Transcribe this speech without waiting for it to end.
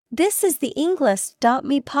This is the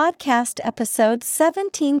Englist.me podcast episode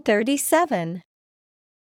 1737.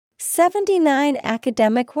 79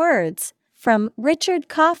 academic words, from Richard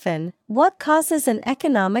Coffin, What Causes an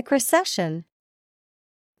Economic Recession?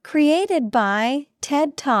 Created by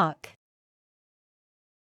TED Talk.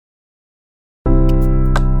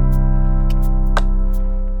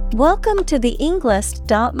 Welcome to the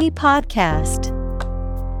Englist.me podcast.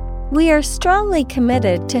 We are strongly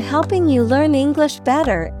committed to helping you learn English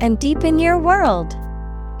better and deepen your world.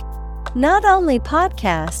 Not only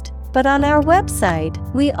podcast, but on our website,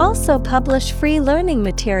 we also publish free learning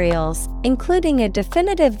materials, including a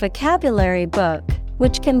definitive vocabulary book,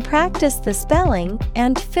 which can practice the spelling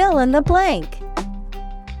and fill in the blank.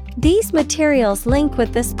 These materials link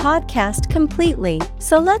with this podcast completely,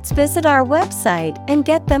 so let's visit our website and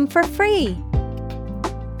get them for free.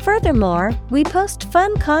 Furthermore, we post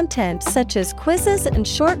fun content such as quizzes and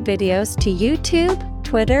short videos to YouTube,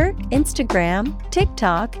 Twitter, Instagram,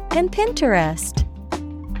 TikTok, and Pinterest.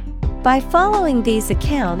 By following these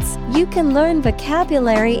accounts, you can learn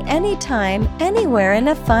vocabulary anytime, anywhere in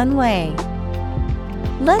a fun way.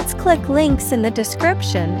 Let's click links in the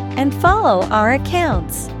description and follow our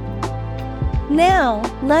accounts. Now,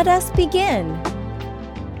 let us begin.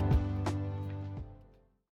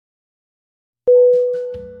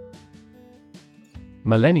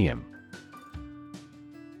 Millennium.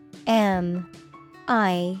 M-I-L-L-E-N-N-I-U-M.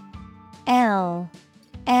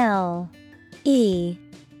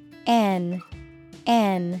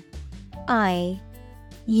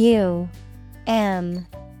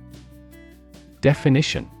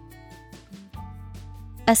 Definition: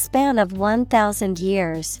 a span of 1,000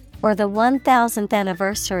 years, or the 1,000th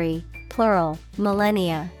anniversary, plural,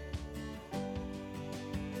 millennia.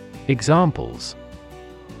 Examples: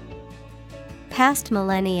 past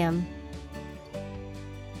millennium,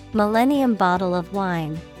 millennium bottle of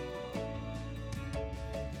wine.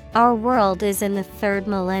 Our world is in the third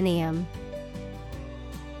millennium.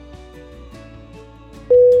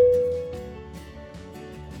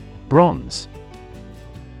 Bronze.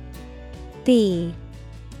 B-R-O-N-Z-E.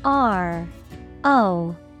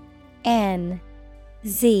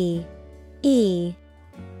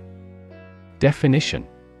 Definition: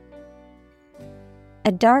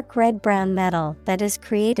 a dark red-brown metal that is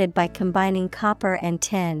created by combining copper and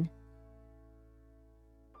tin.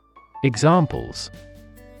 Examples: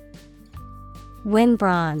 win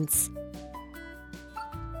bronze,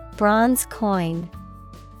 bronze coin.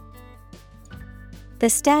 The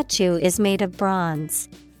statue is made of bronze.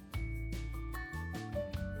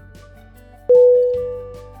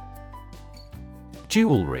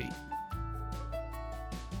 Jewelry.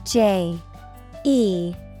 J-E-W-E-L-R-Y.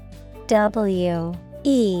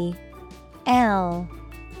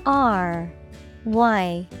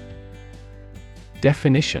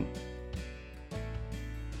 Definition: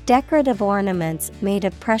 decorative ornaments made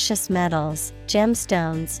of precious metals,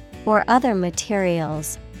 gemstones, or other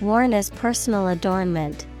materials, worn as personal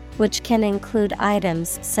adornment, which can include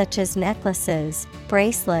items such as necklaces,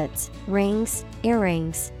 bracelets, rings,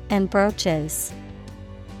 earrings, and brooches.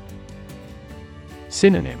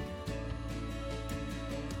 Synonym: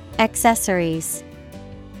 accessories,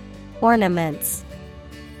 ornaments,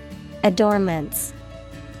 adornments.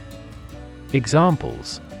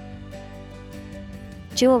 Examples: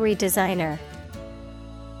 jewelry designer,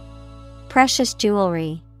 precious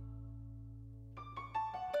jewelry.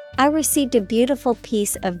 I received a beautiful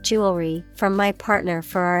piece of jewelry from my partner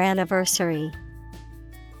for our anniversary.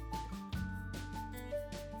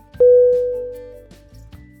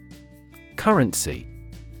 Currency.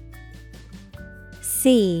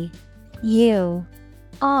 C-U-R-R-E-N-C-Y.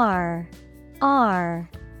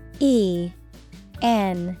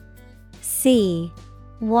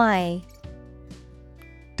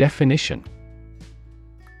 Definition: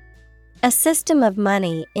 a system of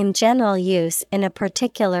money in general use in a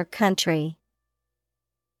particular country.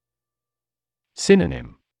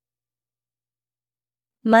 Synonym: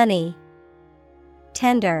 money,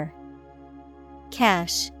 tender,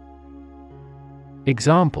 cash.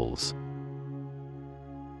 Examples: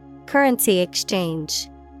 currency exchange,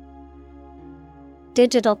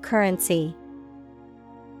 digital currency.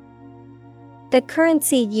 The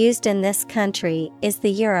currency used in this country is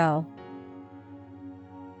the euro.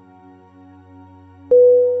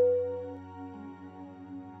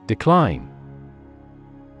 Decline.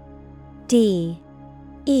 D-E-C-L-I-N-E.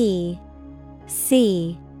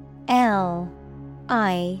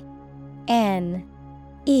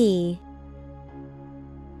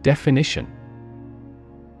 Definition: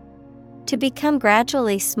 to become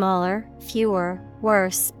gradually smaller, fewer,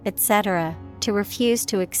 worse, etc., to refuse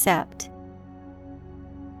to accept.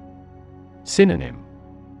 Synonym: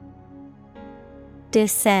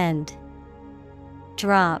 descend,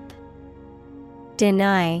 drop,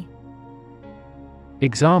 deny.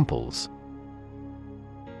 Examples: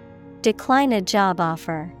 decline a job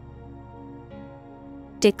offer,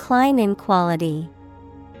 decline in quality.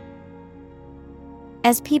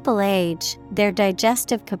 As people age, their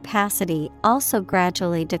digestive capacity also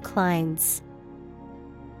gradually declines.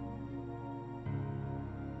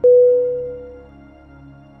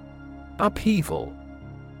 Upheaval.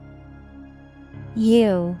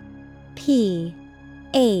 U-P-H-E-A-V-A-L.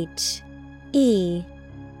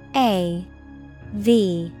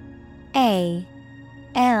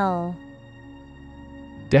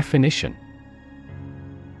 Definition: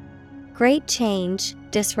 great change,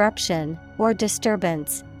 disruption, or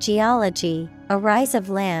disturbance, geology, a rise of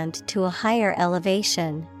land to a higher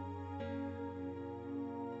elevation.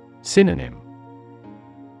 Synonym: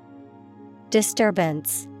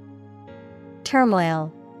 disturbance,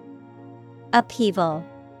 turmoil, upheaval.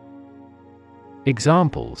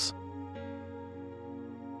 Examples: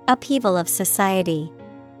 upheaval of society,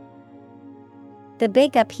 the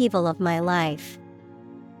big upheaval of my life.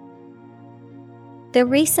 The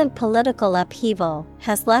recent political upheaval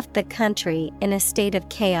has left the country in a state of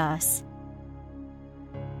chaos.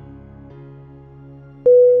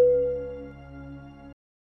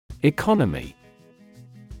 Economy.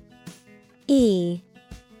 E-C-O-N-O-M-Y.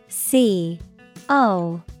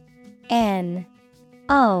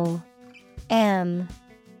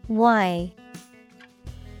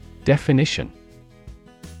 Definition: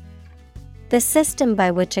 the system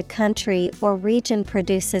by which a country or region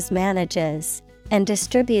produces, manages, and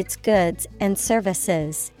distributes goods and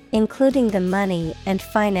services, including the money and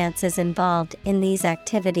finances involved in these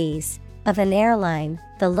activities, of an airline,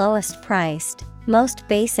 the lowest priced, most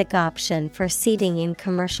basic option for seating in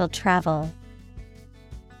commercial travel.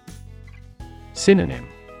 Synonym: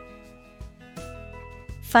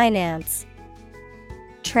 finance,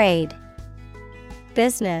 trade,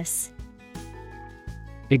 business.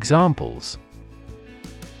 Examples: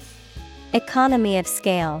 economy of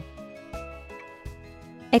scale,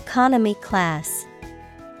 economy class.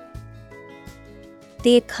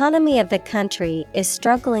 The economy of the country is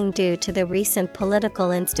struggling due to the recent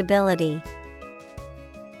political instability.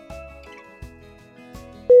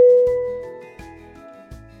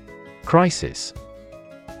 Crisis.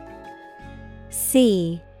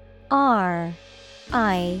 C-R-I-S-I-S.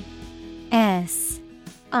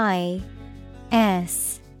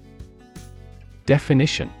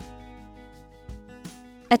 Definition: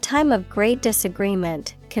 a time of great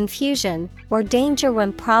disagreement, confusion, or danger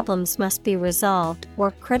when problems must be resolved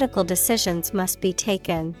or critical decisions must be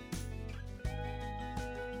taken.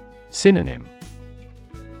 Synonym: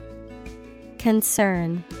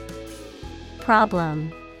 concern,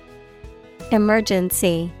 problem,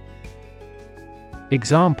 emergency.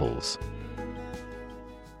 Examples: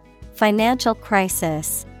 financial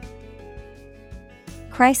crisis,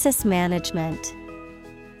 crisis management.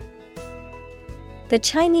 The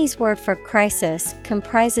Chinese word for crisis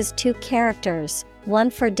comprises two characters, one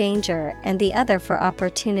for danger and the other for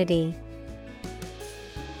opportunity.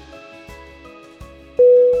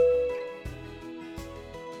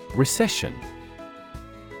 Recession.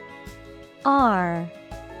 R-E-C-E-S-S-I-O-N.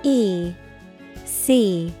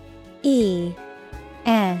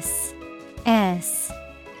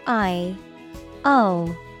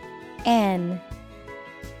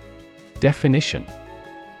 Definition: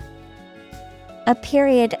 a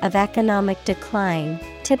period of economic decline,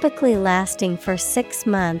 typically lasting for 6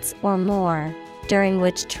 months or more, during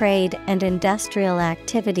which trade and industrial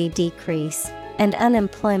activity decrease, and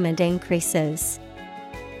unemployment increases.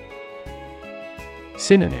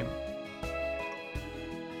 Synonym: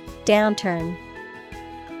 downturn,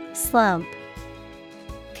 slump,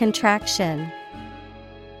 contraction.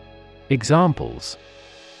 Examples: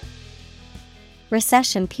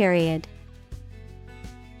 recession period,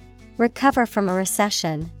 recover from a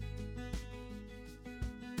recession.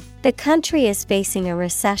 The country is facing a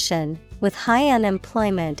recession, with high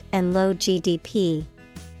unemployment and low GDP.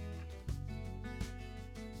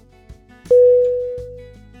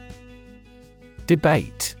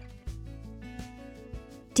 Debate.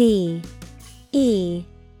 D-E-B-A-T-E.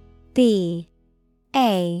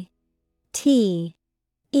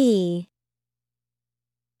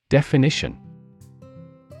 Definition: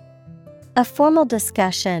 a formal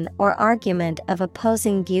discussion or argument of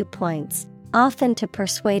opposing viewpoints, often to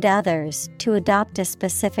persuade others to adopt a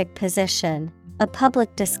specific position, a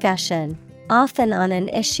public discussion, often on an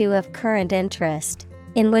issue of current interest,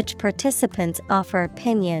 in which participants offer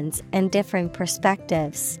opinions and differing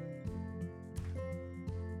perspectives.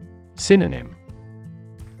 Synonym: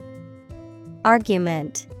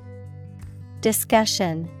 argument,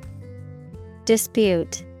 discussion,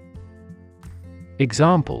 dispute.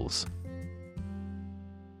 Examples: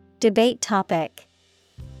 Debate topic,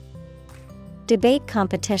 debate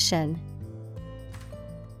competition.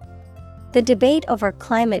 The debate over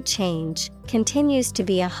climate change continues to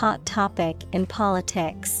be a hot topic in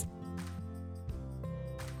politics.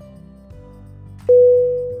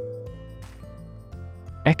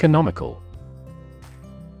 Economical.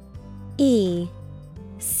 Economical.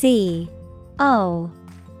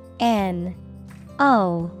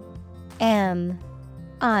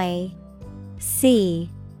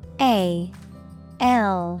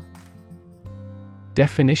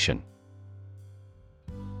 Definition: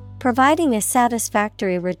 Providing a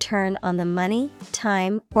satisfactory return on the money,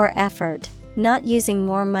 time, or effort, not using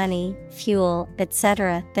more money, fuel,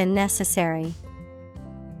 etc. than necessary.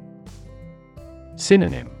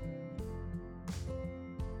 Synonym: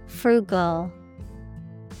 Frugal,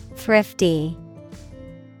 thrifty,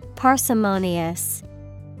 parsimonious.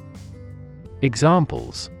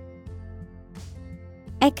 Examples: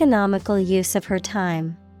 Economical use of her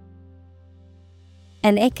time.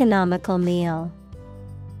 An economical meal.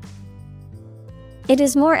 It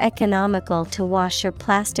is more economical to wash your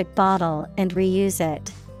plastic bottle and reuse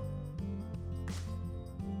it.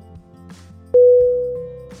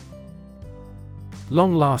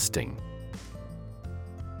 Long-lasting.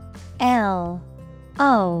 Long-lasting.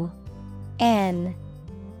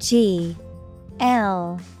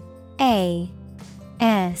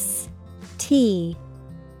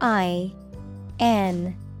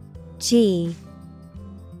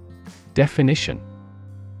 Definition: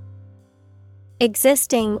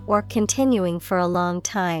 Existing or continuing for a long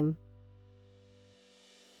time.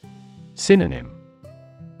 Synonym: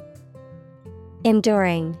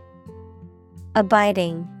 Enduring,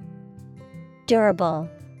 abiding, durable.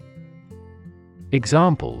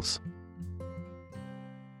 Examples: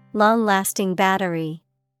 Long-lasting battery.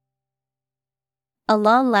 A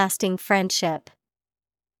long-lasting friendship.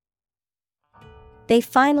 They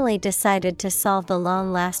finally decided to solve the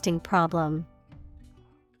long-lasting problem.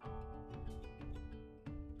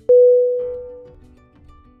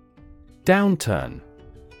 Downturn.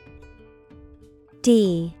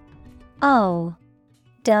 DOWNTURN.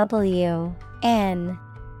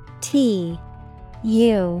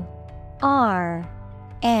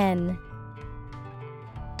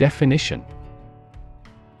 Definition: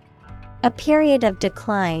 A period of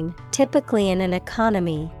decline, typically in an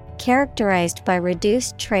economy, characterized by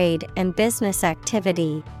reduced trade and business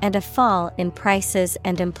activity and a fall in prices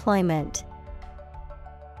and employment.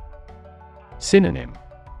 Synonym: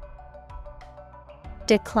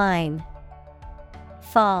 Decline,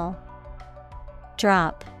 fall,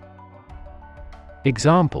 drop.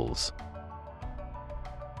 Examples: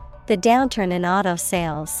 The downturn in auto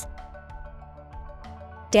sales.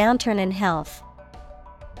 Downturn in health.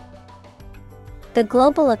 The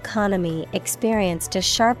global economy experienced a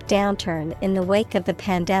sharp downturn in the wake of the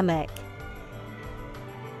pandemic.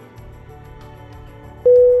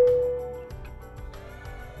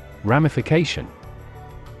 Ramification.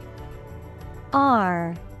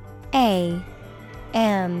 Ramification.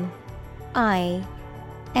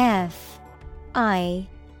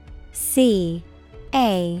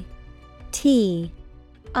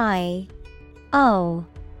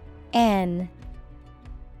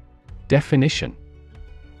 Definition: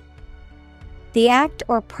 The act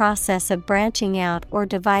or process of branching out or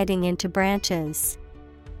dividing into branches.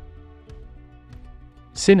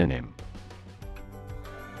 Synonym: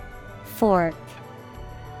 Fork,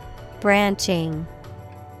 branching,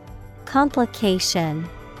 complication.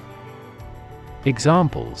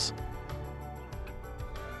 Examples: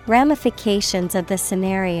 Ramifications of the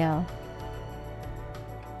scenario.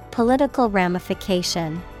 Political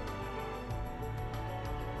ramification.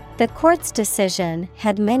 The court's decision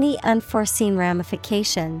had many unforeseen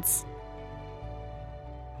ramifications.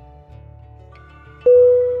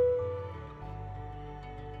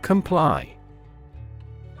 Comply.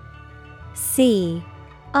 COMPLY.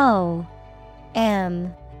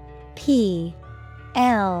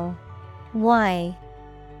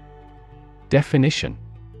 Definition: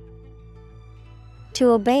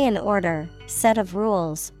 To obey an order, set of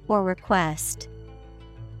rules, or request.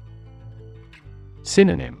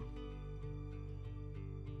 Synonym: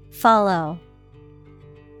 Follow,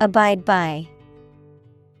 abide by,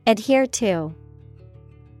 adhere to.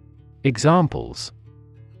 Examples: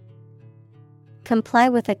 Comply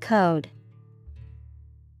with a code.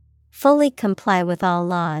 Fully comply with all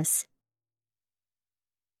laws.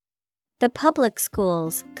 The public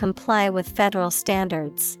schools comply with federal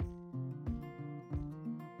standards.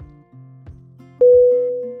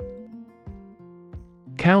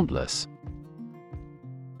 Countless.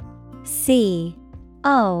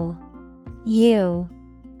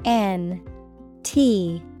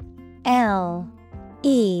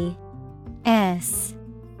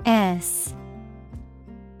 Countless.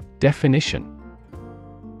 Definition.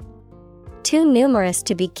 Too numerous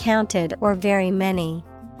to be counted or very many.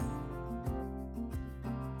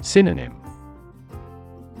 Synonym.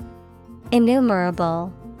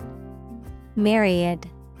 Innumerable, myriad,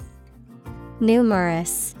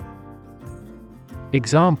 numerous.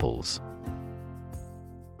 Examples.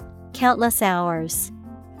 Countless hours.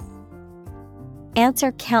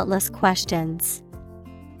 Answer countless questions.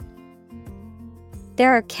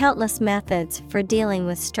 There are countless methods for dealing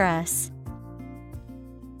with stress.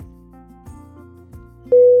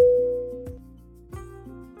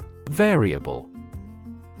 Variable.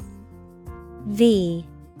 V-A-R-I-A-B-L-E.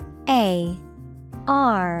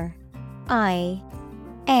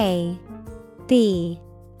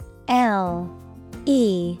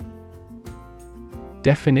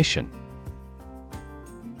 Definition.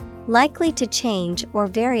 Likely to change or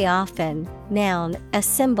very often, noun, a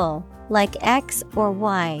symbol, like X or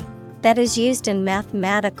Y, that is used in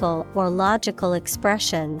mathematical or logical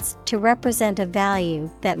expressions to represent a value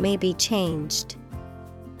that may be changed.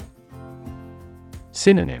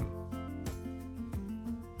 Synonym.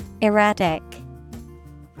 Erratic,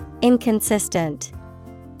 inconsistent,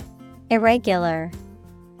 irregular.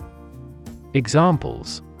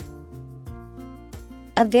 Examples.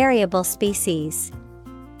 A variable species.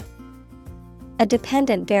 A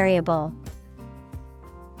dependent variable.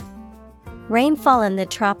 Rainfall in the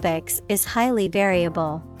tropics is highly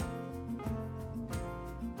variable.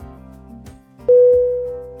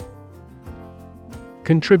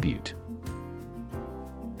 Contribute.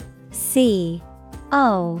 C-O-N-T-R-I-B-U-T-E.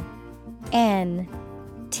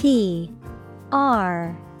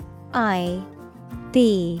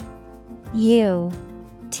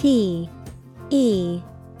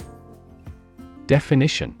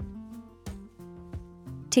 Definition.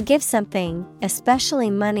 To give something, especially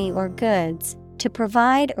money or goods, to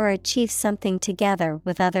provide or achieve something together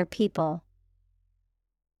with other people.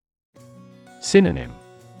 Synonym.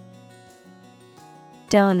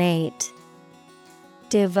 Donate,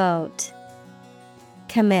 devote,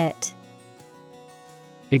 commit.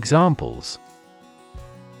 Examples.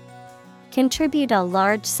 Contribute a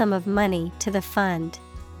large sum of money to the fund.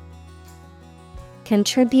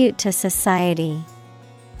 Contribute to society.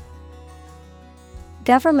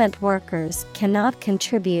 Government workers cannot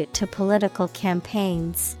contribute to political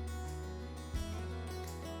campaigns.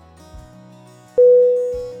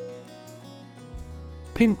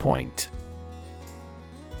 Pinpoint.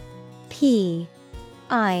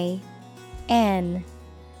 P-I-N-P-O-I-N-T.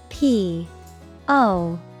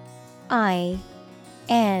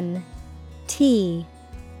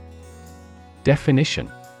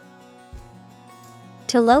 Definition.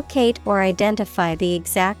 To locate or identify the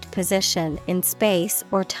exact position in space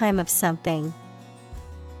or time of something.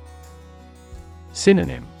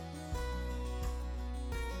 Synonym.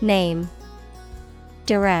 Name,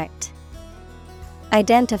 direct,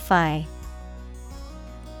 identify.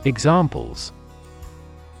 Examples.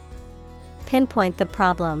 Pinpoint the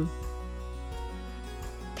problem.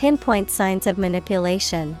 Pinpoint signs of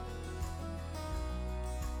manipulation.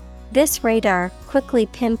 This radar quickly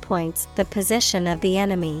pinpoints the position of the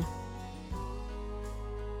enemy.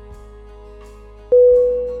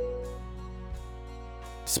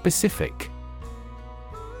 Specific.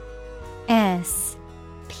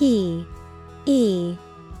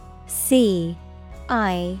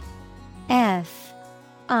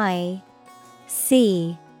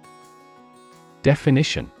 S-P-E-C-I-F-I-C.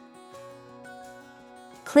 Definition.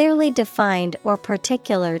 Clearly defined or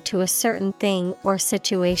particular to a certain thing or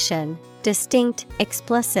situation, distinct,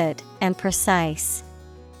 explicit, and precise.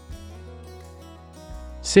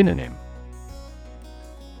 Synonym.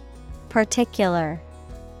 Particular,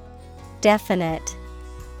 definite,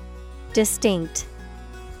 distinct.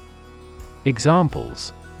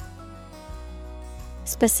 Examples.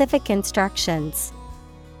 Specific instructions.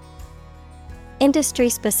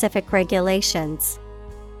 Industry-specific regulations.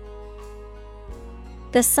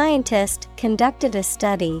 The scientist conducted a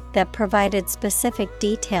study that provided specific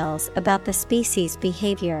details about the species'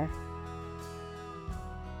 behavior.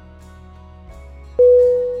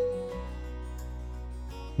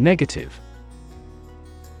 Negative.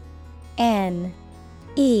 N-E-G-A-T-I-V-E.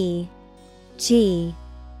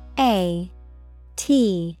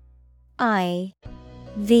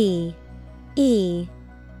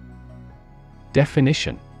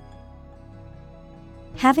 Definition.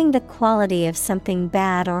 Having the quality of something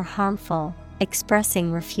bad or harmful,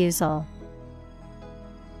 expressing refusal.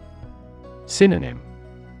 Synonym.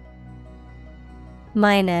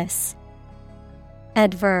 Minus,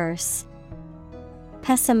 adverse,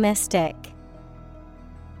 pessimistic.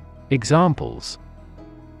 Examples.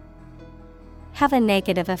 Have a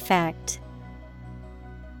negative effect.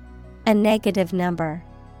 A negative number.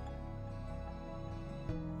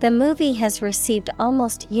 The movie has received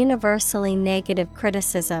almost universally negative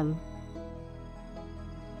criticism.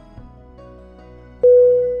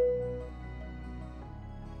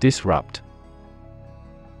 Disrupt.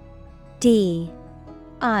 D-I-S-R-U-P-T.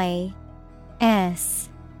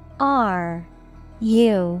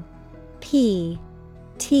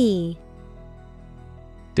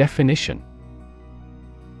 Definition.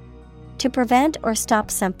 To prevent or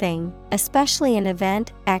stop something, especially an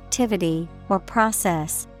event, activity, or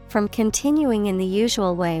process, from continuing in the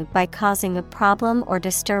usual way by causing a problem or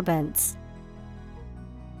disturbance.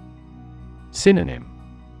 Synonym.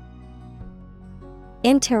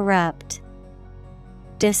 Interrupt,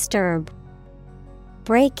 disturb,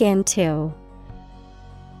 break into.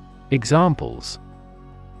 Examples.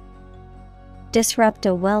 Disrupt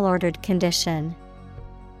a well-ordered condition.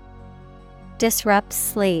 Disrupt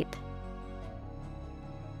sleep.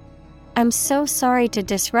 I'm so sorry to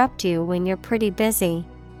disrupt you when you're pretty busy.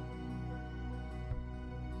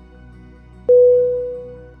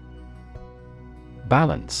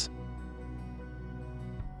 Balance.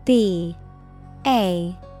 B-A-L-A-N-C-E.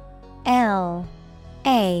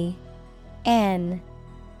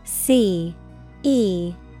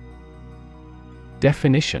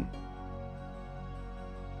 Definition.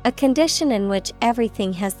 A condition in which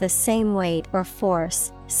everything has the same weight or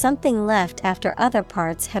force, something left after other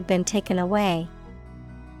parts have been taken away.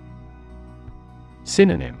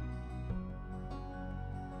 Synonym.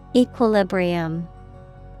 Equilibrium,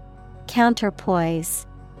 counterpoise,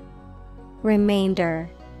 remainder.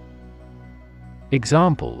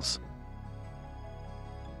 Examples.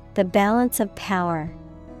 The balance of power.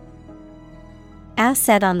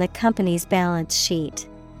 Asset on the company's balance sheet.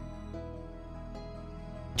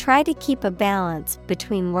 Try to keep a balance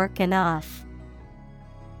between work and off.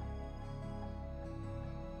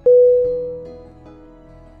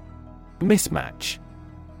 Mismatch.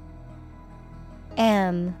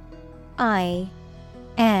 M-I-S-M-A-T-C-H.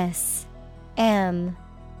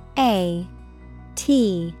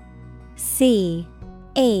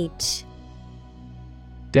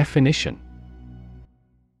 Definition.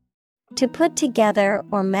 To put together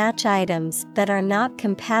or match items that are not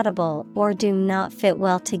compatible or do not fit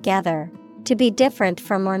well together. To be different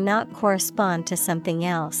from or not correspond to something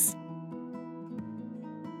else.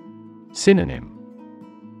 Synonym.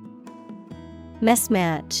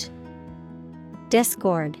 Mismatch,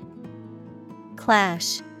 discord,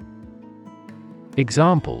 clash.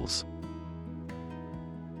 Examples.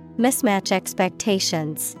 Mismatch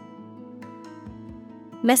expectations.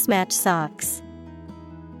 Mismatch socks.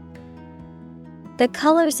 The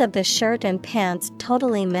colors of the shirt and pants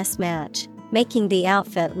totally mismatch, making the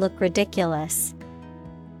outfit look ridiculous.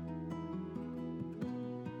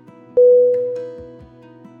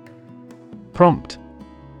 Prompt.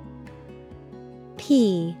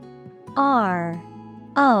 P-R-O-M-P-T.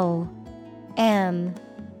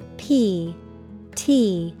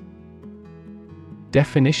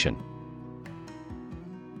 Definition.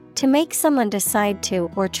 To make someone decide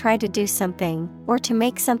to or try to do something, or to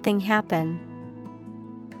make something happen.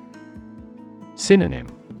 Synonym.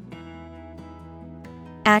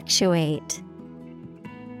 Actuate,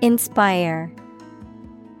 inspire,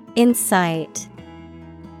 insight.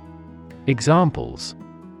 Examples.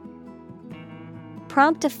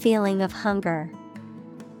 Prompt a feeling of hunger.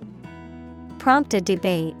 Prompt a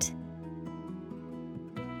debate.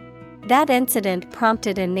 That incident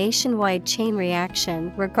prompted a nationwide chain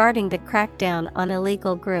reaction regarding the crackdown on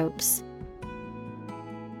illegal groups.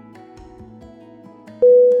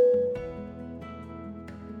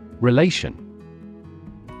 Relation.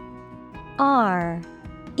 R-E-L-A-T-I-O-N.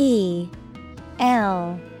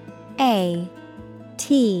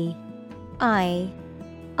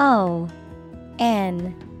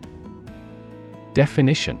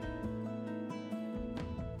 Definition.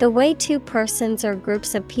 The way two persons or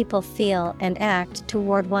groups of people feel and act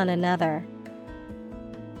toward one another.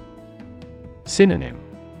 Synonym.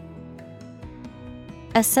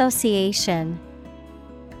 Association,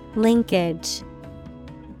 linkage,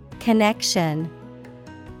 connection.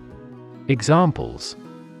 Examples.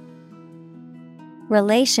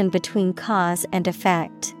 Relation between cause and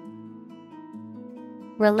effect.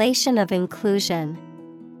 Relation of inclusion.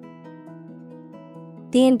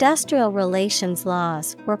 The industrial relations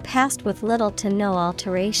laws were passed with little to no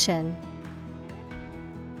alteration.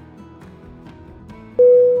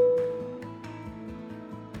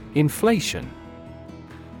 Inflation.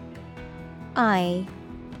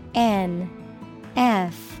 INFLATION.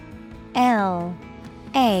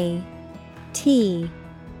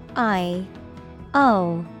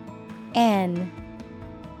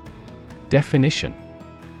 Definition.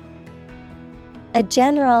 A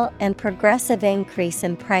general and progressive increase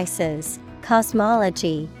in prices.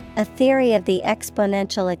 Cosmology, a theory of the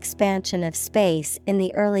exponential expansion of space in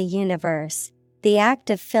the early universe, the act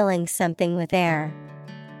of filling something with air.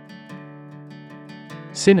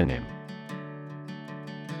 Synonym.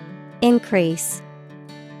 Increase,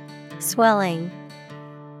 swelling,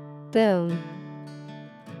 boom.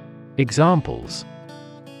 Examples.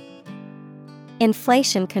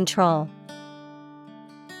 Inflation control,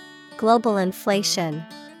 global inflation.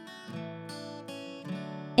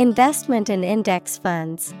 Investment in index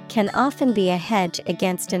funds can often be a hedge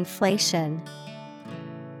against inflation.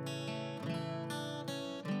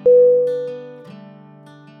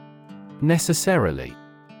 Necessarily.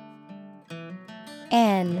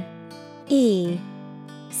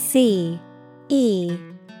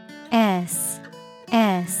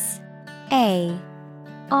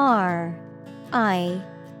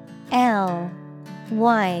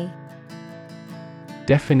 Necessarily.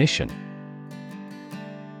 Definition.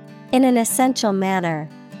 In an essential manner,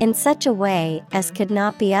 in such a way as could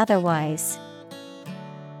not be otherwise.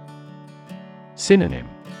 Synonym.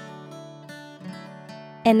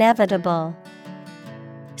 Inevitable,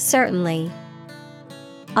 certainly,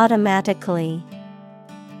 automatically.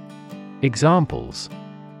 Examples.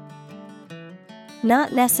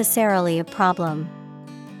 Not necessarily a problem.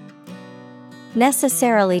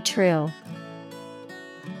 Necessarily true.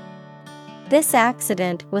 This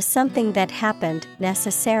accident was something that happened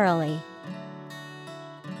necessarily.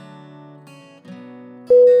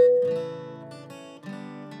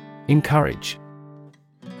 Encourage.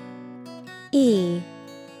 ENCOURAGE.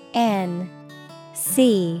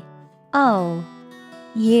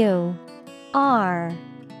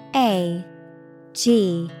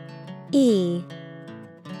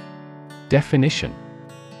 Definition.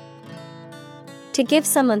 To give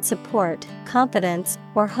someone support, confidence,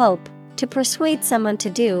 or hope. To persuade someone to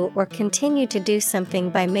do or continue to do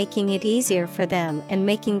something by making it easier for them and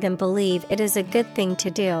making them believe it is a good thing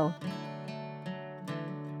to do.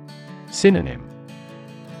 Synonym.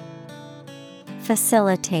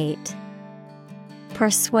 Facilitate,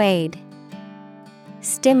 persuade,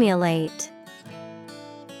 stimulate.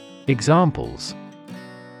 Examples.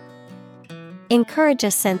 Encourage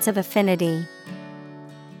a sense of affinity.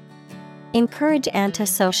 Encourage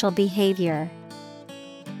antisocial behavior.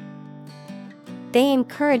 They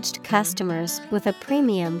encouraged customers with a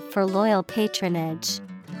premium for loyal patronage.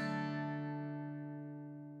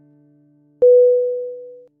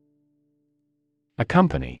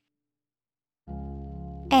 Accompany.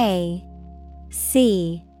 ACCOMPANY.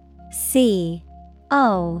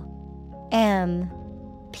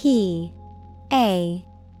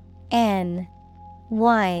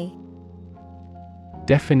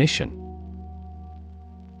 Definition.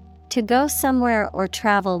 To go somewhere or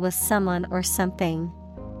travel with someone or something.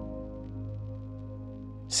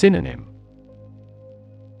 Synonym.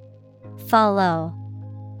 Follow,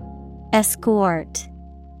 escort,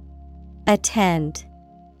 attend.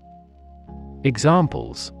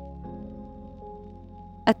 Examples.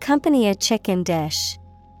 Accompany a chicken dish.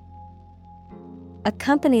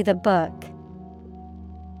 Accompany the book.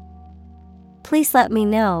 Please let me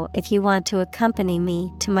know if you want to accompany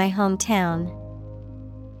me to my hometown.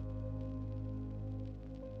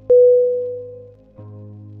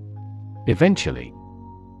 Eventually.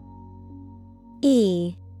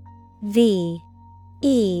 EVENTUALLY.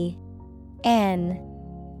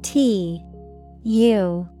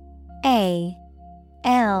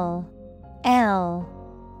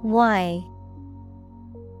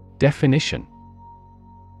 Definition.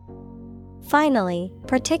 Finally,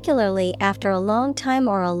 particularly after a long time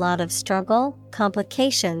or a lot of struggle,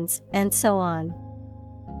 complications, and so on.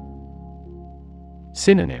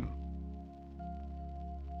 Synonym.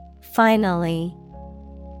 Finally,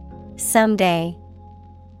 someday,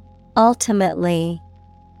 ultimately.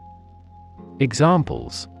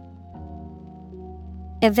 Examples.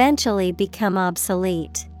 Eventually become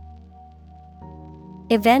obsolete.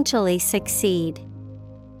 Eventually succeed.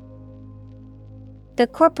 The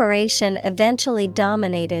corporation eventually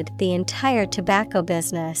dominated the entire tobacco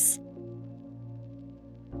business.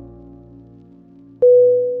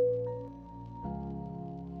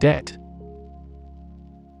 Debt.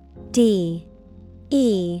 DEBT.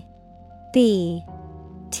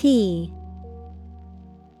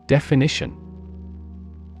 Definition.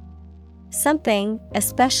 Something,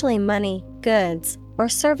 especially money, goods, or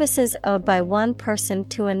services owed by one person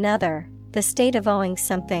to another, the state of owing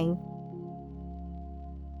something.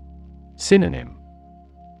 Synonym: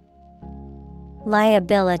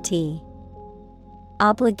 Liability,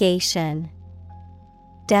 obligation,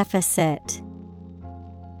 deficit.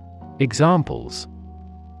 Examples: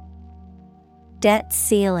 Debt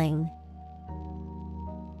ceiling,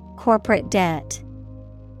 corporate debt.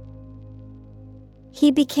 He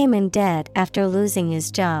became in debt after losing his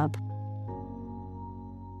job.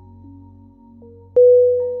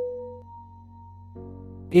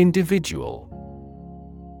 Individual.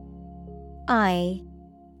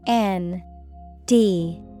 INDIVIDUAL.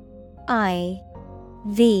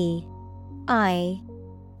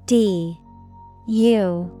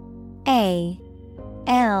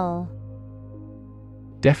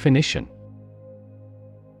 Definition: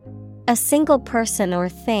 A single person or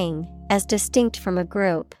thing, as distinct from a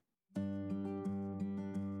group.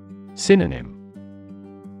 Synonym: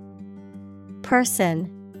 Person,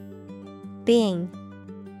 being,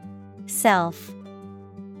 self.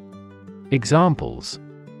 Examples: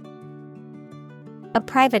 A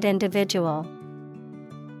private individual.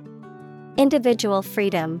 Individual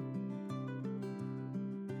freedom.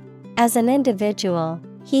 As an individual,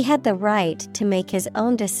 he had the right to make his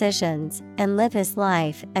own decisions and live his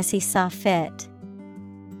life as he saw fit.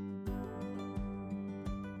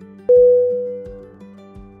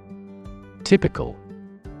 Typical.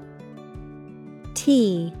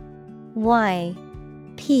 TYPICAL.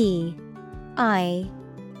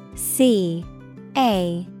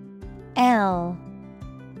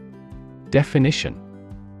 Definition: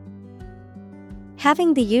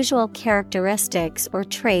 Having the usual characteristics or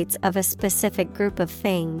traits of a specific group of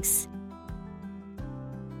things.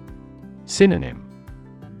 Synonym: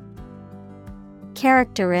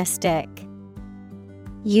 Characteristic,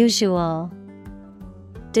 usual,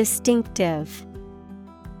 distinctive.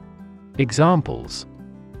 Examples: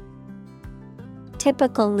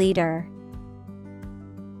 Typical leader.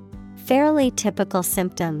 Fairly typical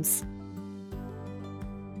symptoms.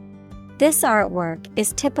 This artwork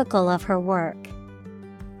is typical of her work.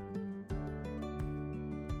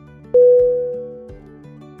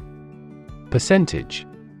 Percentage.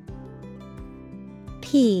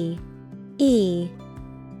 PERCENtage.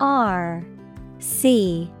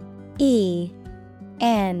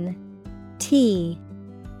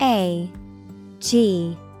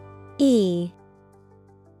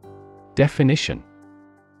 Definition: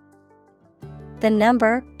 The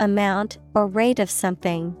number, amount, or rate of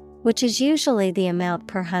something, which is usually the amount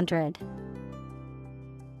per hundred.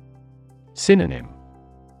 Synonym: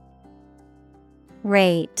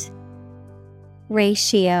 Rate,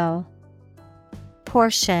 ratio,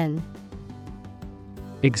 portion.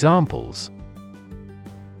 Examples: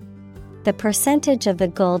 The percentage of the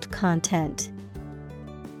gold content.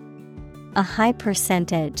 A high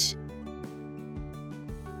percentage.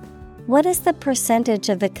 What is the percentage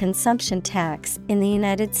of the consumption tax in the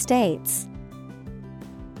United States?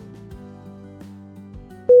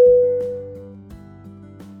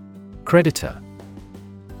 Creditor.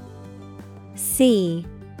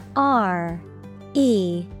 CREDITOR.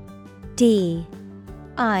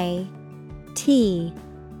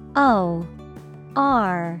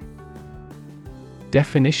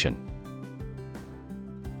 Definition: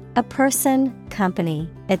 A person, company,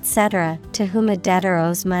 etc., to whom a debtor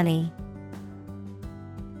owes money.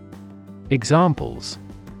 Examples: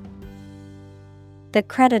 The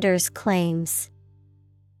creditor's claims.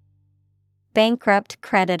 Bankrupt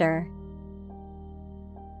creditor.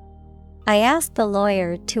 I asked the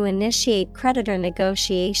lawyer to initiate creditor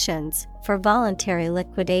negotiations for voluntary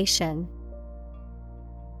liquidation.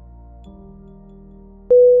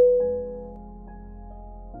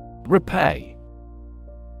 Repay.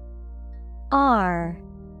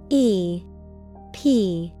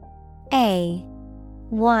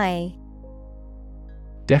 REPAY.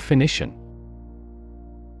 Definition: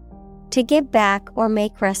 To give back or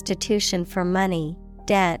make restitution for money,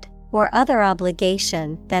 debt, or other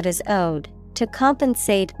obligation that is owed, to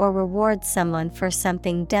compensate or reward someone for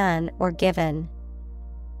something done or given.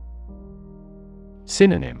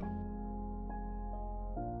 Synonym: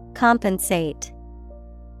 Compensate,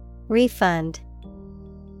 refund,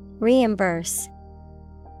 reimburse.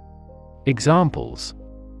 Examples: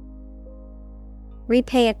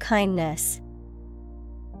 Repay a kindness.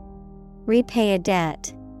 Repay a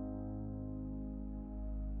debt.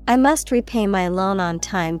 I must repay my loan on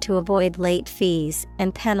time to avoid late fees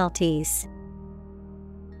and penalties.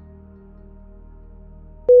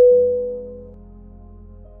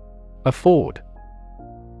 Afford.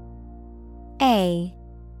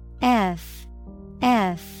 AFFORD.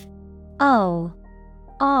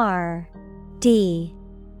 R D.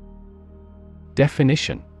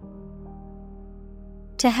 Definition: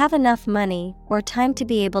 To have enough money or time to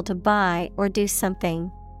be able to buy or do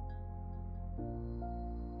something.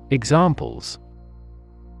 Examples: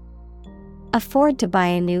 Afford to buy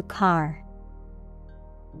a new car.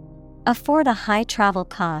 Afford a high travel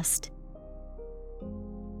cost.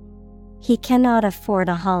 He cannot afford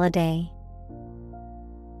a holiday.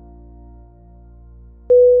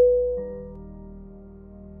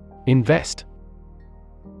 Invest: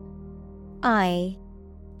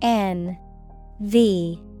 INVEST.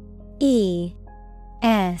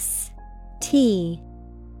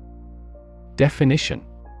 Definition: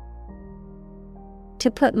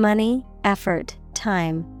 To put money, effort,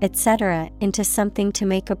 time, etc. into something to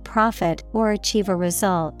make a profit or achieve a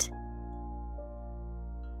result.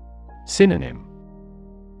 Synonym: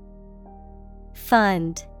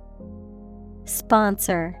 Fund,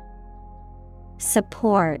 sponsor,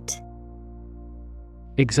 support.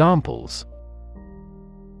 Examples: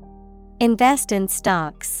 Invest in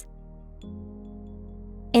stocks.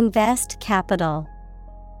 Invest capital.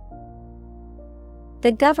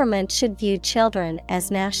 The government should view children as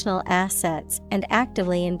national assets and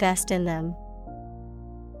actively invest in them.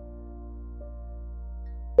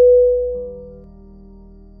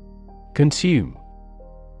 Consume: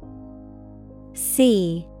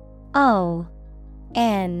 CONSUME.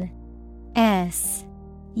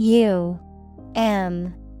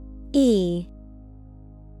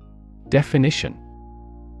 Definition: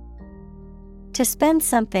 To spend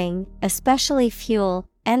something, especially fuel,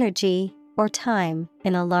 energy, or time,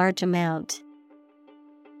 in a large amount.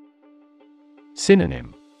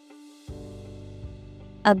 Synonym: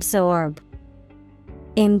 Absorb,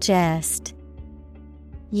 ingest,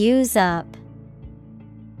 use up.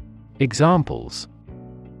 Examples: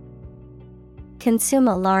 Consume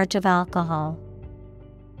a large of alcohol.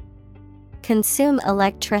 Consume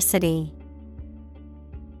electricity.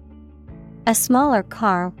 A smaller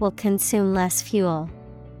car will consume less fuel.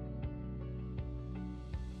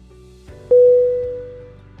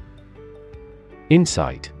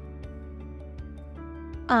 Insight: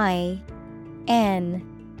 INSIGHT.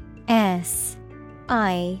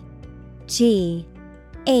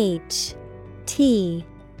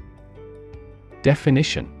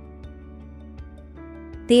 Definition: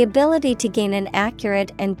 The ability to gain an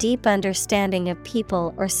accurate and deep understanding of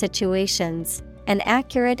people or situations, an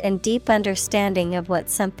accurate and deep understanding of what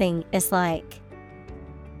something is like.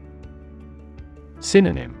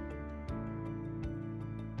 Synonym: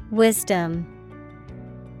 Wisdom,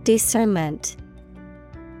 discernment,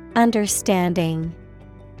 understanding.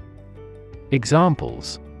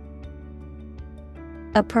 Examples: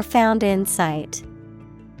 A profound insight.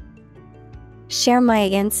 Share my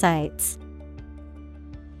insights.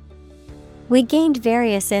 We gained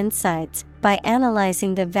various insights by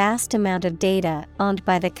analyzing the vast amount of data owned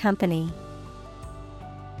by the company.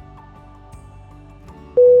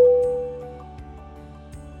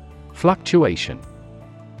 Fluctuation: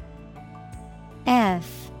 FLUCTUATION.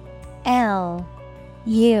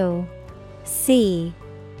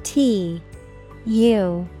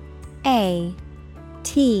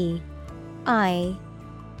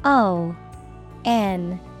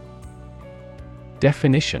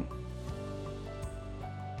 Definition: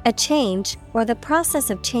 A change, or the process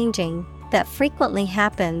of changing, that frequently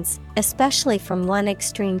happens, especially from one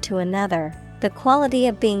extreme to another, the quality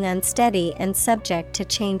of being unsteady and subject to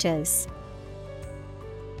changes.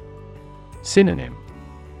 Synonym: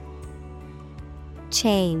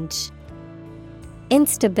 Change,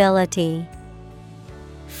 instability,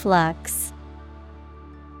 flux.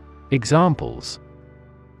 Examples: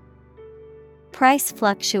 Price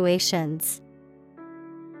fluctuations.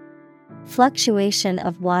 Fluctuation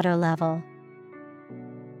of water level.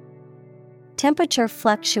 Temperature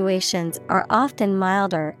fluctuations are often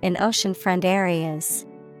milder in oceanfront areas.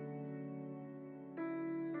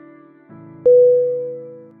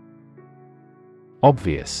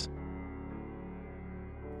 Obvious: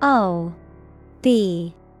 OBVIOUS.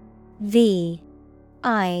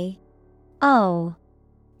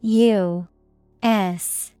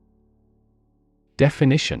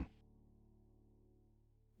 Definition: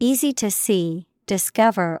 Easy to see,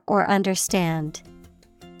 discover, or understand.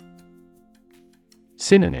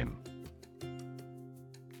 Synonym: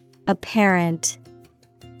 Apparent,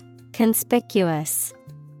 conspicuous,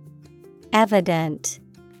 evident.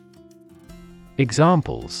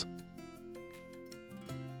 Examples: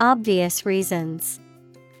 Obvious reasons.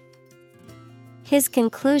 His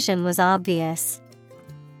conclusion was obvious.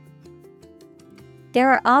 There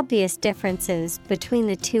are obvious differences between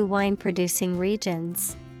the two wine-producing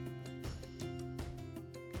regions.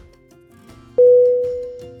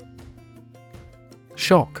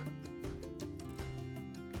 Shock.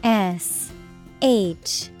 S-H-O-C-K.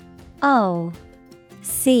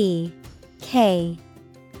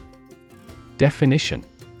 Definition: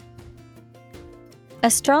 a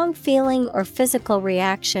strong feeling or physical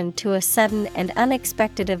reaction to a sudden and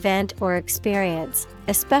unexpected event or experience,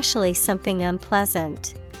 especially something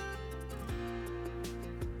unpleasant.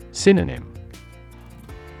 Synonym: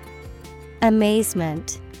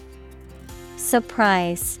 amazement,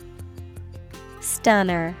 surprise,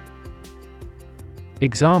 stunner.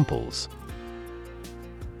 Examples: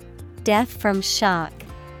 death from shock,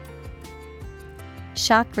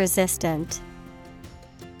 shock resistant.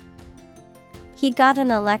 He got an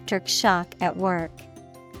electric shock at work.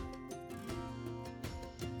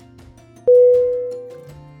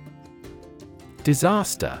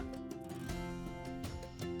 Disaster.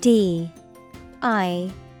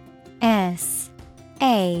 D-I-S-A-S-T-E-R.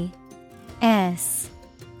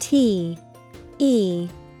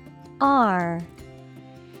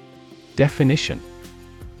 Definition: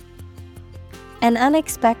 an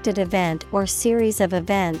unexpected event or series of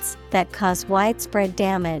events that cause widespread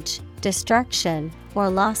damage, destruction, or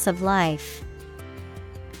loss of life.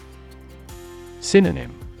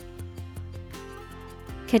 Synonym: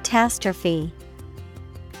 catastrophe,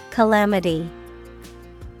 calamity,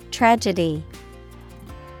 tragedy.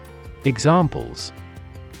 Examples: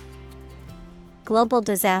 global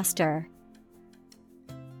disaster,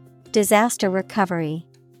 disaster recovery.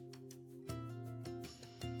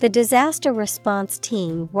 The disaster response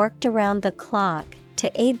team worked around the clock to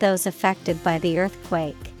aid those affected by the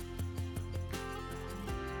earthquake.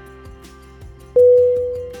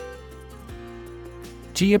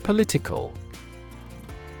 Geopolitical.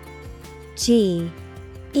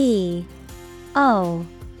 Geopolitical.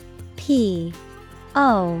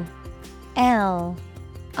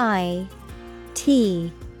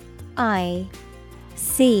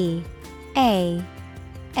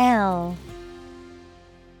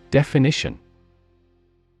 Definition: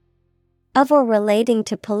 of or relating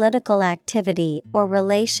to political activity or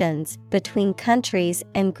relations between countries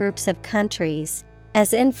and groups of countries,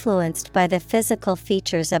 as influenced by the physical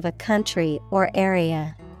features of a country or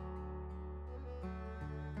area.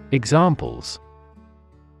 Examples: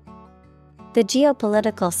 the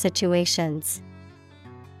geopolitical situations.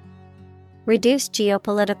 Reduce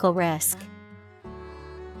geopolitical risk.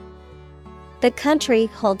 The country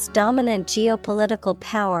holds dominant geopolitical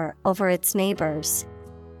power over its neighbors.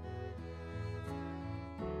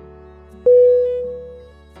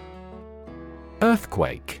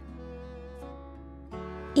 Earthquake.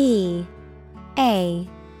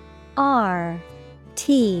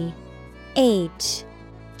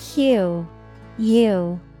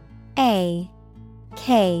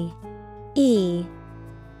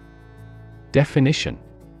 Definition: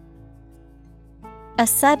 a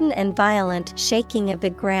sudden and violent shaking of the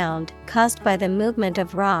ground caused by the movement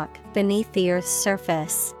of rock beneath the Earth's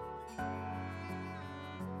surface.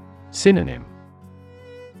 Synonym: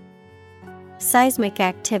 seismic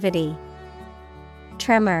activity,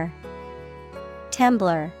 tremor,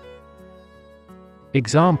 trembler.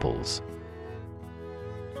 Examples: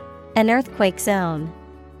 an earthquake zone,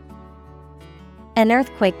 an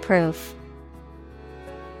earthquake proof.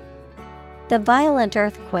 The violent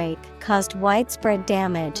earthquake caused widespread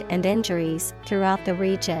damage and injuries throughout the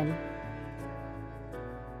region.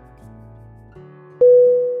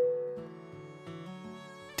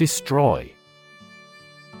 Destroy.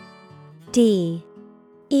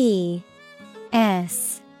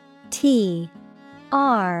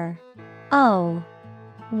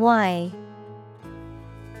 D-E-S-T-R-O-Y.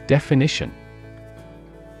 Definition: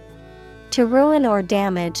 to ruin or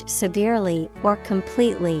damage severely or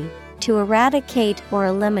completely, to eradicate or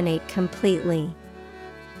eliminate completely.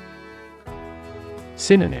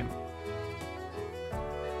 Synonym: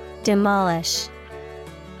 demolish,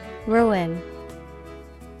 ruin,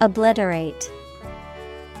 obliterate.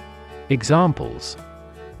 Examples: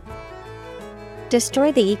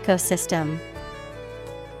 destroy the ecosystem,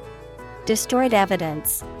 destroyed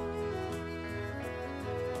evidence.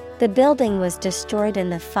 The building was destroyed in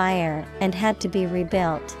the fire and had to be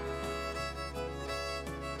rebuilt.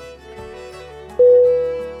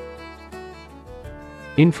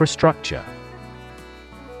 Infrastructure.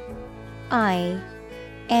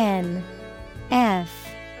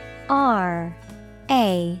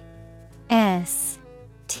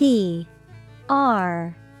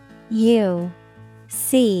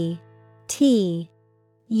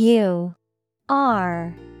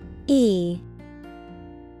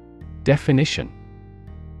 Definition: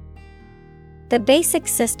 the basic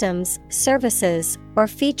systems, services, or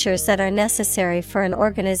features that are necessary for an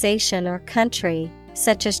organization or country,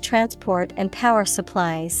 such as transport and power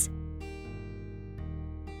supplies.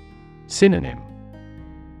 Synonym: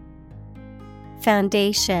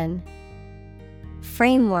 Foundation,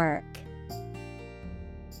 framework.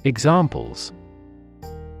 Examples: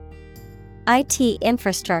 IT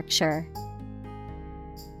infrastructure,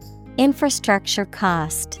 infrastructure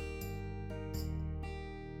cost.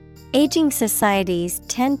 Aging societies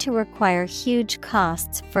tend to require huge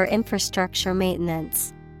costs for infrastructure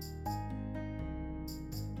maintenance.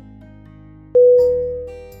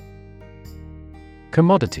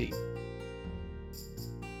 Commodity.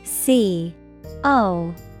 COMMODITY.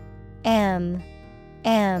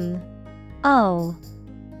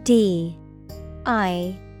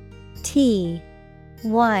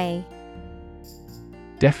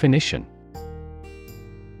 Definition: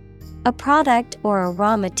 A product or a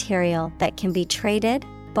raw material that can be traded,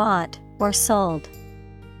 bought, or sold.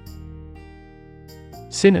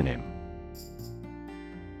 Synonym: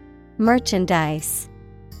 Merchandise,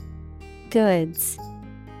 goods,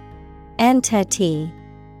 entity.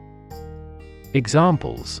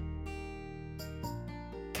 Examples: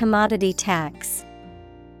 Commodity tax,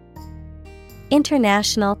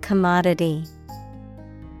 international commodity.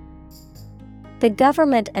 The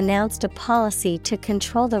government announced a policy to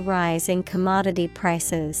control the rise in commodity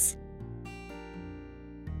prices.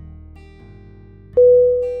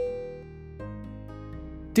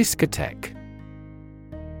 Discotheque.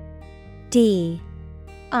 DISCOTHE.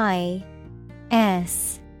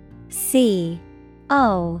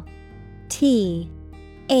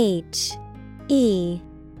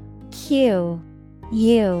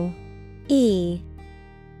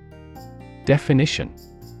 Definition: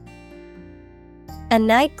 A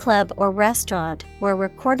nightclub or restaurant where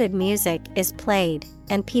recorded music is played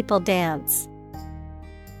and people dance.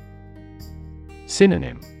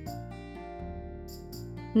 Synonym: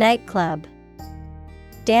 Nightclub,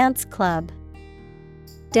 dance club,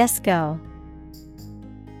 disco.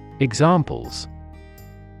 Examples: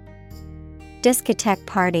 Discotheque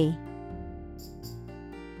party,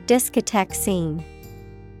 discotheque scene.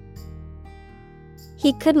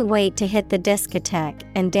 He couldn't wait to hit the discotheque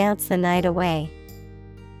and dance the night away.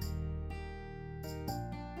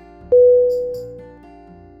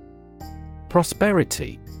 Prosperity.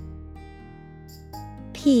 PROSPERITY.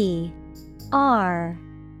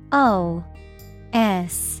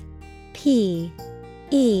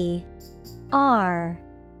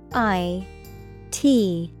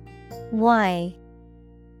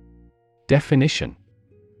 Definition: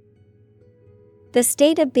 The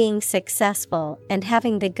state of being successful and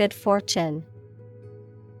having the good fortune.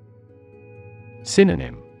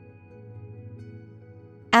 Synonym: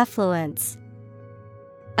 Affluence,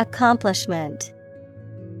 accomplishment,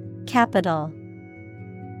 capital.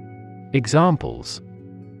 Examples: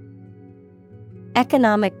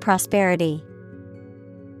 Economic prosperity,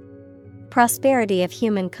 prosperity of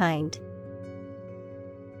humankind.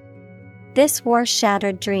 This war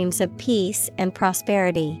shattered dreams of peace and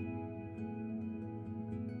prosperity.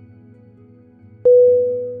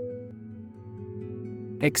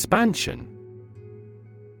 Expansion.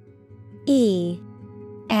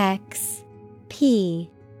 EXPANSION.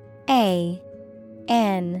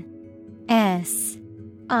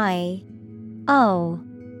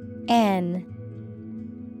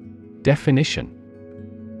 Definition: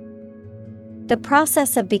 The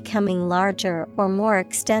process of becoming larger or more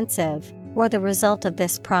extensive, or the result of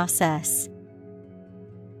this process.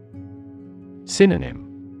 Synonym: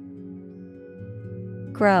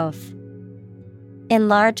 Growth,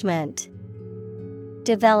 enlargement,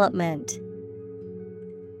 development.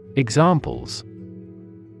 Examples: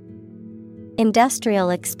 Industrial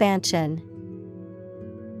expansion,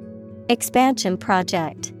 expansion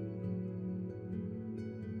project.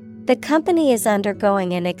 The company is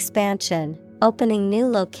undergoing an expansion, opening new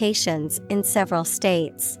locations in several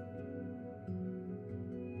states.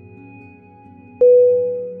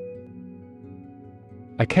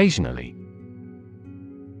 Occasionally.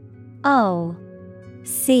 OCCASIONALLY.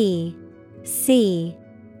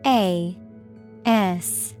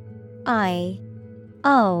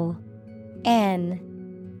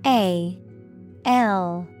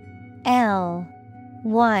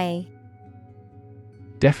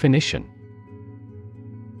 Definition: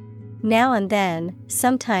 Now and then,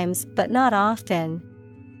 sometimes but not often.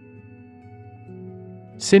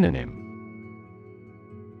 Synonym: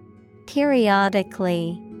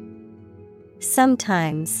 Periodically,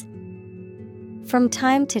 sometimes, from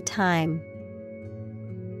time to time.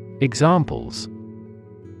 Examples: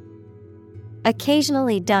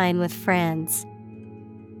 Occasionally dine with friends.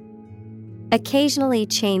 Occasionally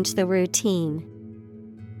change the routine.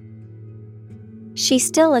 She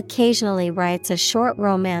still occasionally writes a short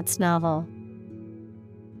romance novel.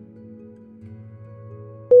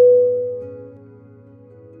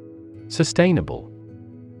 Sustainable.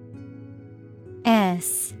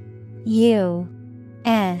 Sustainable.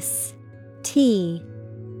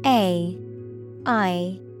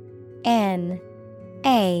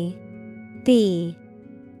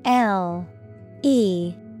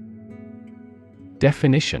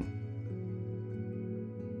 Definition.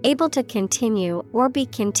 Able to continue or be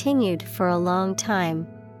continued for a long time.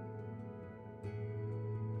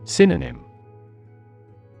 Synonym.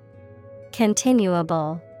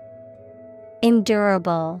 Continuable,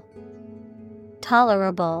 endurable,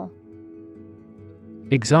 tolerable.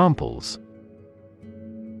 Examples.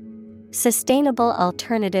 Sustainable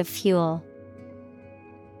alternative fuel.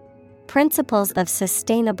 Principles of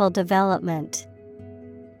sustainable development.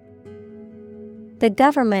 The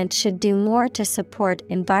government should do more to support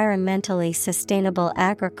environmentally sustainable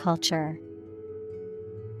agriculture.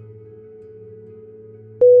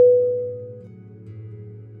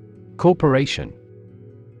 Corporation.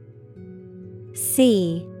 C-O-R-P-O-R-A-T-I-O-N.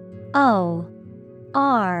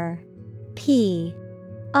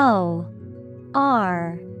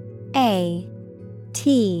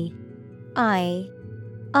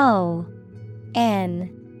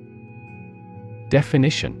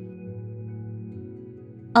 Definition.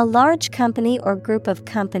 A large company or group of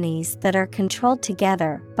companies that are controlled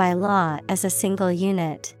together by law as a single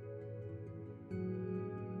unit.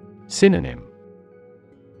 Synonym.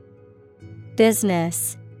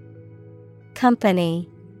 Business, company,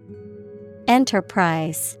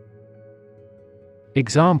 enterprise.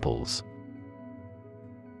 Examples.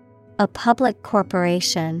 A public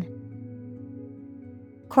corporation.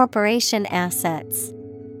 Corporation assets.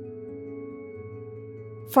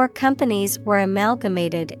 4 companies were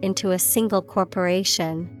amalgamated into a single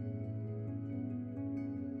corporation.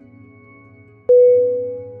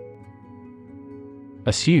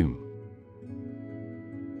 Assume.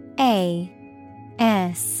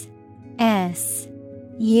 A-S-S-U-M-E.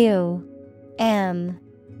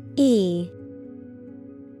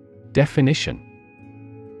 Definition.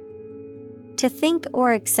 To think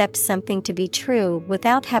or accept something to be true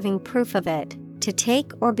without having proof of it, to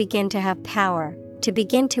take or begin to have power, to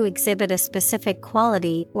begin to exhibit a specific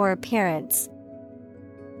quality or appearance.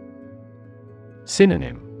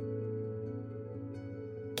 Synonym.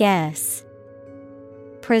 Guess,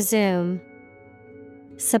 presume,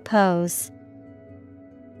 suppose.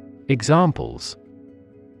 Examples.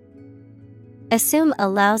 Assume a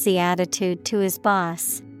lousy attitude to his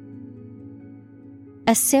boss.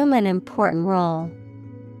 Assume an important role.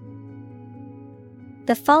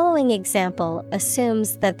 The following example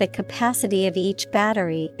assumes that the capacity of each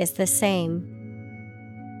battery is the same.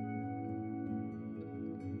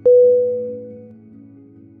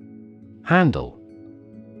 Handle.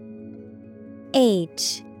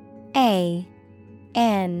 H-A-N-D-L-E.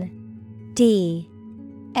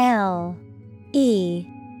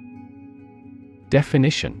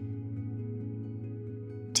 Definition.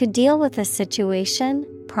 To deal with a situation,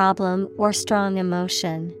 problem, or strong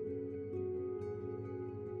emotion.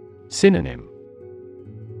 Synonym.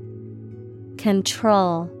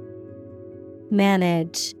 Control,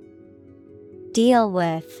 manage, deal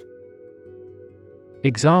with.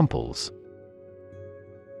 Examples.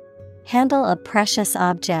 Handle a precious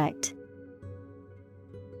object.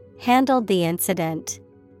 Handled the incident.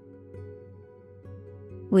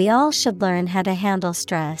 We all should learn how to handle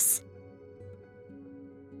stress.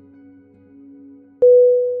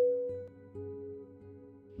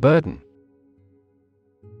 Burden.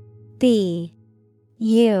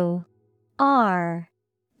 B-U-R-D-E-N.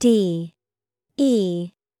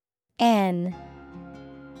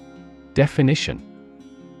 Definition.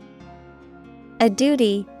 A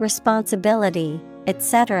duty, responsibility,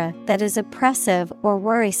 etc. that is oppressive or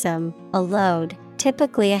worrisome, a load,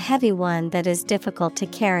 typically a heavy one that is difficult to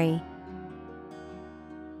carry.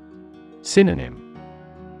 Synonym.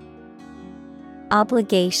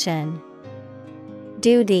 Obligation,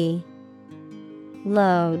 duty,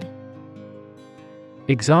 load.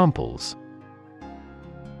 Examples.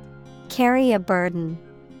 Carry a burden.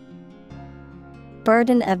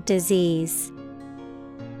 Burden of disease.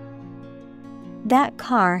 That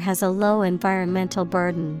car has a low environmental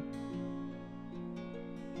burden.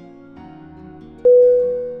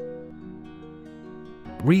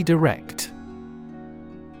 Redirect.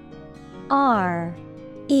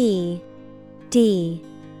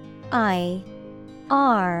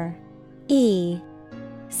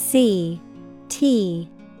 R-E-D-I-R-E-C-T.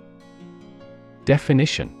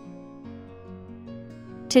 Definition.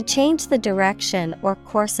 To change the direction or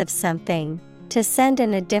course of something, To send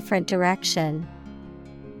in a different direction.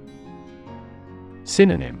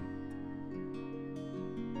 Synonym: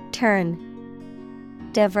 Turn,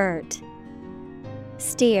 divert,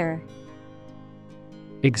 steer.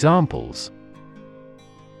 Examples: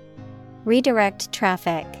 Redirect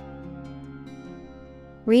traffic.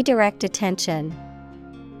 Redirect attention.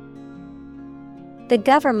 The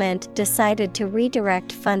government decided to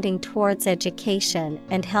redirect funding towards education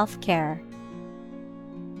and healthcare.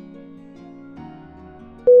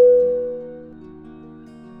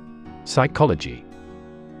 Psychology.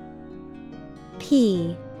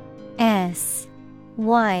 P S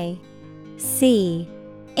Y C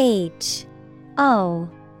H O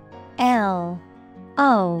L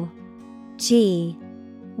O G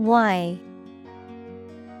Y.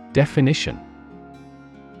 Definition: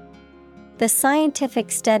 The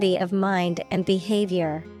scientific study of mind and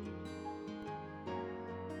behavior.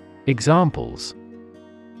 Examples: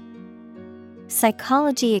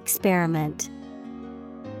 Psychology experiment.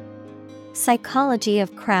 Psychology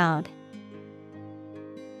of crowd.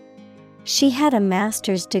 She had a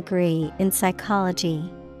master's degree in psychology.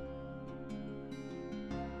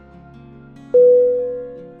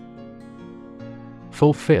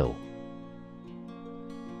 Fulfill.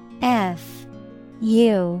 F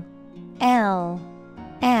U L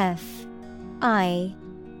F I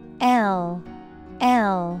L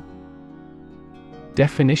L.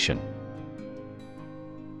 Definition: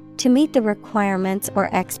 To meet the requirements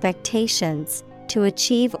or expectations, to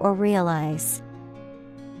achieve or realize.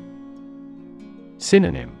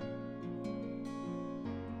 Synonym: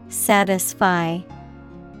 Satisfy,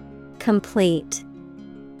 complete,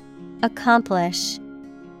 accomplish.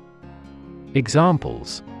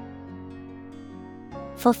 Examples: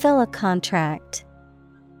 Fulfill a contract.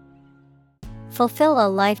 Fulfill a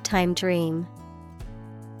lifetime dream.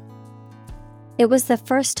 It was the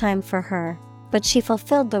first time for her, but she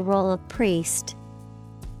fulfilled the role of priest.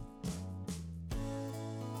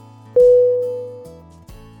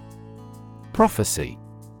 Prophecy.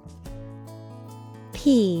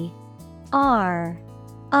 P R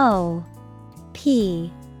O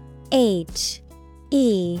P H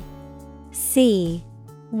E C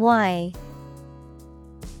Y.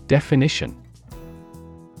 Definition: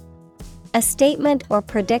 A statement or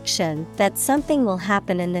prediction that something will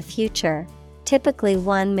happen in the future, typically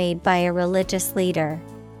one made by a religious leader.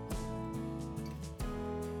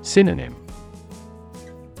 Synonym: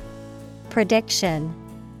 Prediction,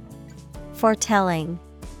 foretelling,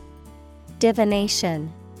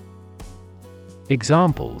 divination.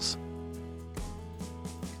 Examples: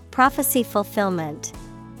 Prophecy fulfillment.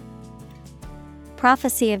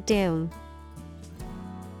 Prophecy of doom.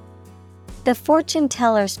 The fortune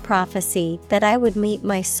teller's prophecy that I would meet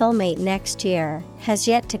my soulmate next year has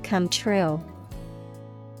yet to come true.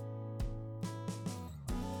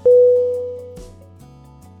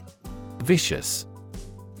 Vicious.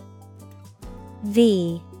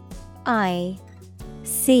 V I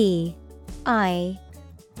C I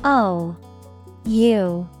O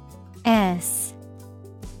U S.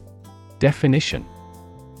 Definition: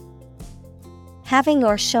 Having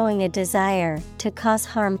or showing a desire to cause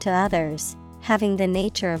harm to others, having the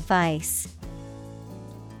nature of vice.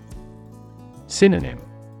 Synonym: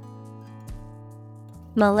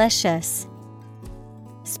 Malicious,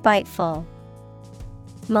 spiteful,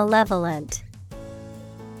 malevolent.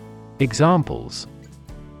 Examples: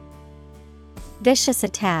 Vicious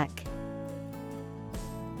attack.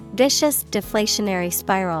 Vicious deflationary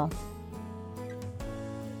spiral.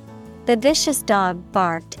 The vicious dog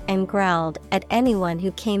barked and growled at anyone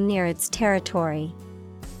who came near its territory.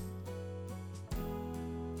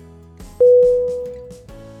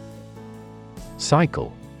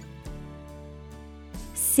 Cycle.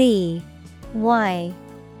 C Y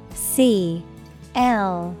C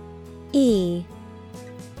L E.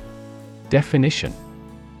 Definition: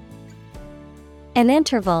 An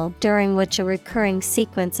interval during which a recurring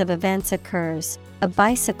sequence of events occurs, a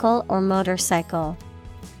bicycle or motorcycle.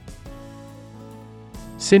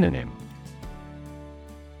 Synonym: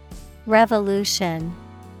 Revolution,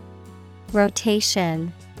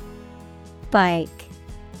 rotation, bike.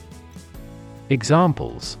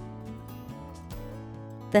 Examples: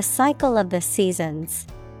 The cycle of the seasons.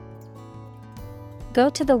 Go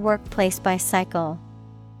to the workplace by cycle.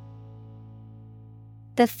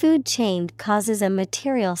 The food chain causes a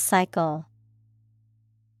material cycle.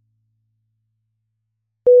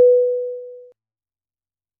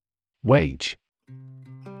 Wage.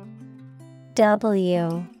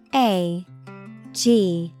 W A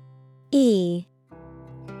G E.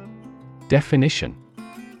 Definition: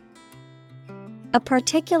 A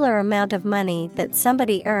particular amount of money that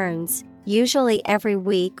somebody earns, usually every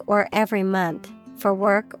week or every month, for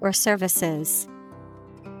work or services.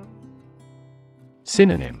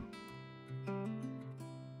 Synonym: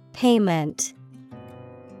 Payment,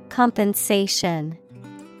 compensation,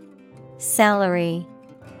 salary.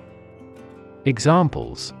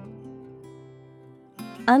 Examples: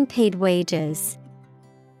 Unpaid wages.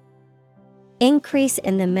 Increase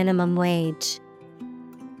in the minimum wage.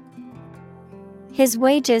 His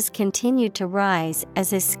wages continued to rise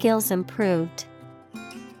as his skills improved.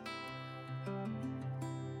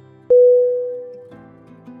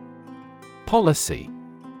 Policy.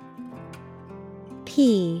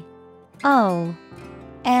 Policy.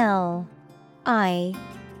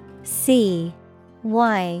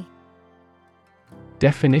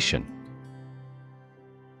 Definition: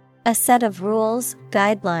 A set of rules,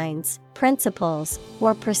 guidelines, principles,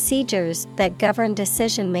 or procedures that govern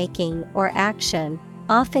decision-making or action,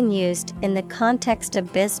 often used in the context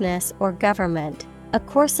of business or government. A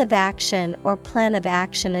course of action or plan of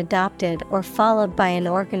action adopted or followed by an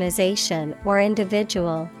organization or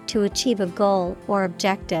individual to achieve a goal or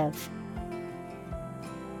objective.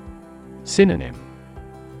 Synonym: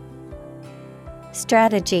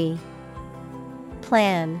 Strategy,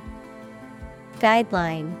 plan,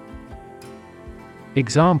 guideline.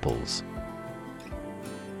 Examples: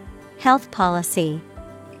 Health policy,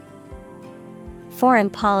 foreign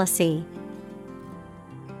policy.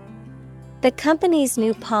 The company's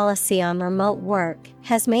new policy on remote work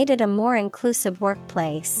has made it a more inclusive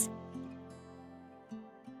workplace.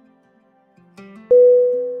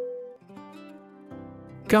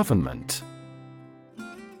 Government. Government.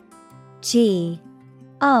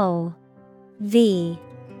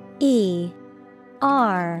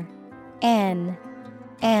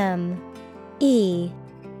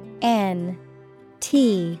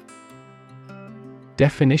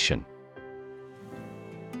 Definition: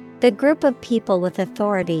 The group of people with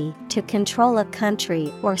authority to control a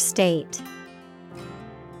country or state.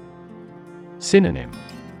 Synonym: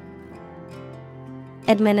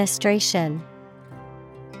 Administration,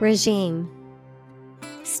 regime,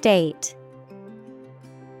 state.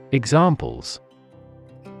 Examples: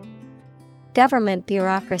 Government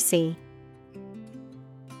bureaucracy,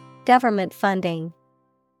 government funding.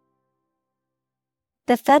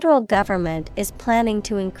 The federal government is planning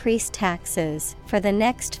to increase taxes for the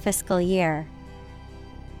next fiscal year.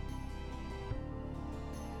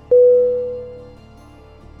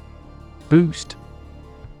 Boost.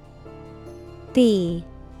 B-O-O-S-T.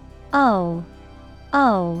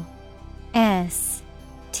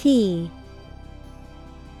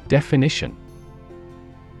 Definition: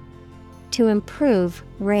 To improve,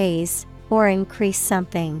 raise, or increase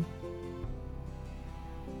something.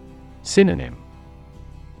 Synonym: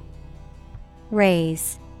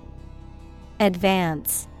 Raise,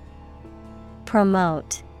 advance,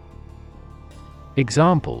 promote.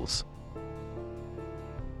 Examples: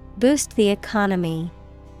 Boost the economy,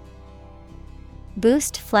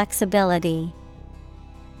 boost flexibility.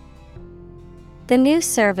 The new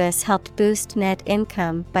service helped boost net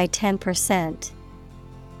income by 10%.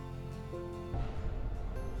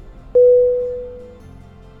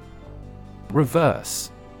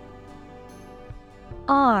 Reverse.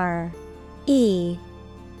 R-E-V-E-R-S-E.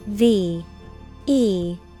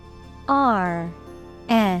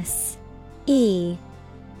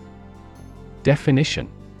 Definition: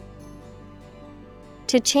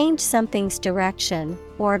 To change something's direction,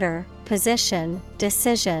 order, position,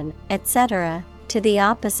 decision, etc., to the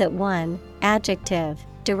opposite one. Adjective,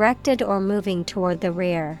 directed or moving toward the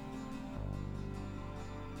rear.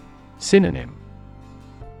 Synonym: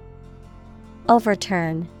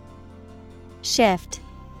 Overturn, shift,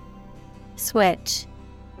 switch.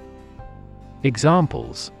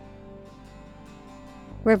 Examples: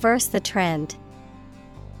 Reverse the trend,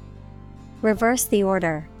 reverse the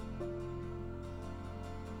order.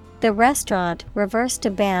 The restaurant reversed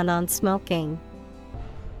a ban on smoking.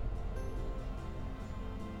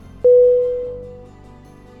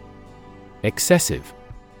 Excessive.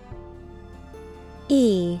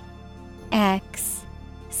 E-X-C-E-S-S-I-V-E.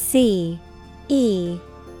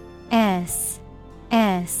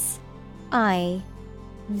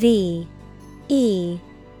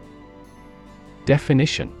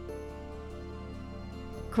 Definition: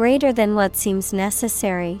 Greater than what seems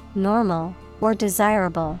necessary, normal, or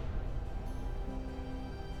desirable.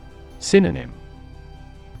 Synonym: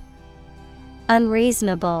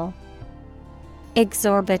 Unreasonable,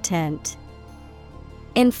 exorbitant,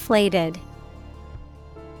 inflated.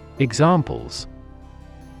 Examples: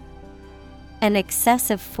 An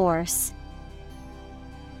excessive force.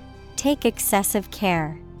 Take excessive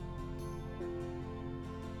care.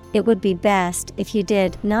 it would be best if you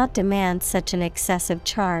did not demand such an excessive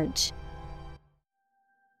charge.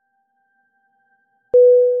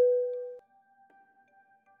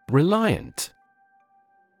 Reliant.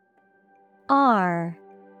 RELIANT.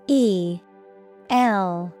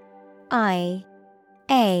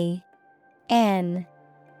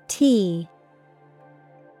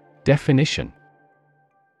 Definition.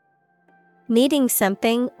 Needing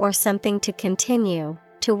something or something to continue,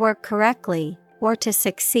 to work correctly, or to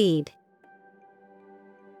succeed.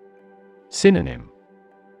 Synonym.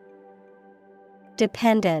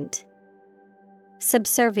 Dependent,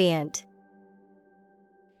 subservient.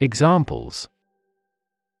 Examples.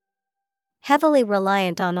 Heavily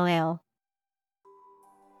reliant on oil.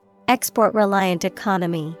 Export-reliant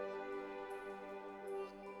economy.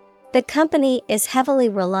 The company is heavily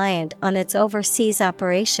reliant on its overseas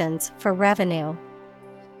operations for revenue.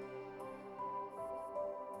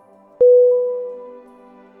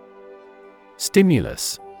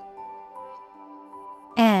 Stimulus.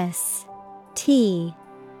 STIMULUS.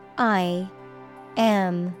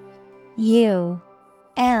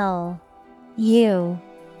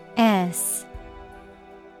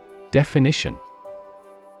 Definition.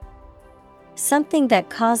 Something that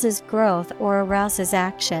causes growth or arouses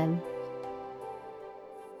action.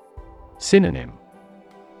 Synonym.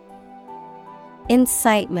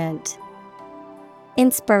 Incitement,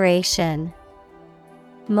 inspiration,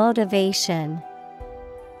 motivation.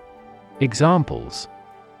 Examples.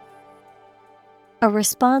 A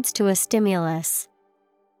response to a stimulus.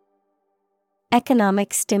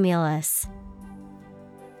 Economic stimulus.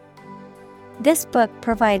 This book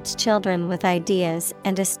provides children with ideas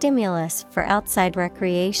and a stimulus for outside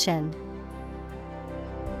recreation.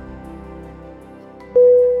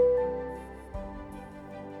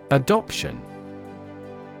 Adoption.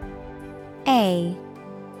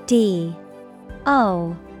 ADOPTION.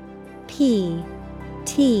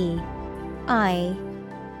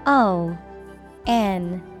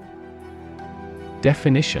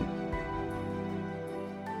 Definition.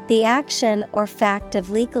 The action or fact of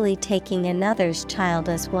legally taking another's child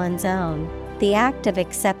as one's own, the act of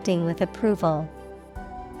accepting with approval.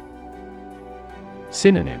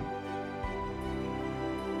 Synonym.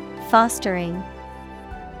 Fostering,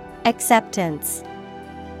 acceptance,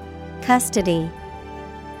 custody.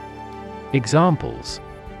 Examples.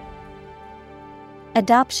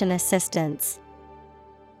 Adoption assistance.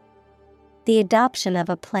 The adoption of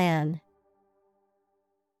a plan.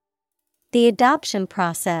 The adoption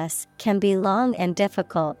process can be long and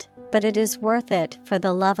difficult, but it is worth it for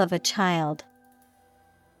the love of a child.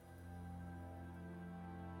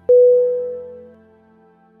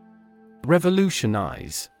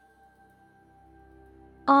 Revolutionize.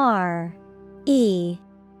 REVOLUTIONIZE.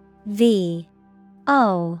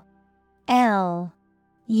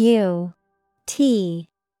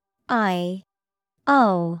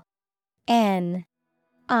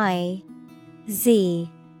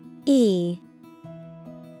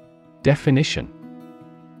 Definition.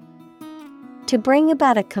 To bring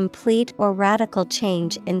about a complete or radical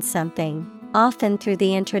change in something, often through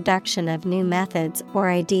the introduction of new methods or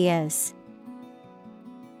ideas.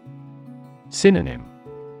 Synonym.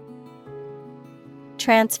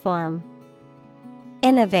 Transform,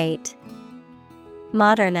 innovate,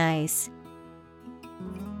 modernize.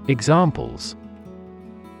 Examples.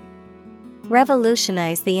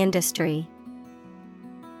 Revolutionize the industry.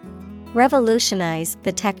 Revolutionize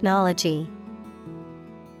the technology.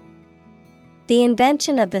 The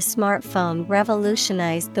invention of the smartphone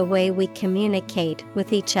revolutionized the way we communicate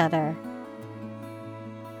with each other.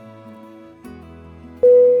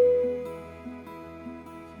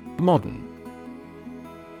 Modern.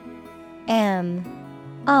 MODERN.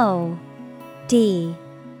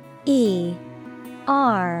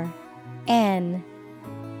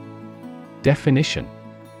 Definition.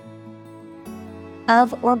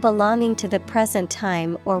 Of or belonging to the present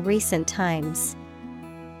time or recent times.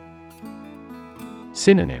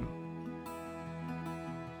 Synonym.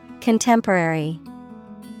 Contemporary,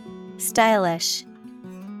 stylish,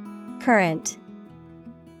 current.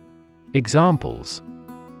 Examples.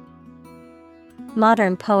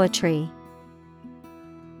 Modern poetry.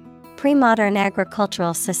 Pre-modern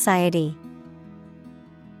agricultural society.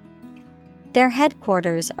 Their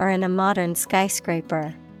headquarters are in a modern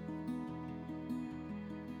skyscraper.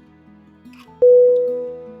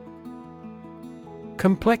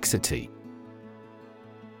 Complexity.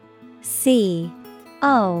 COMPLEXITY.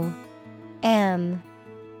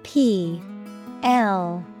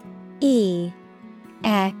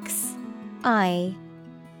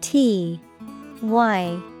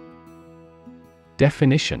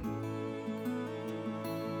 Definition.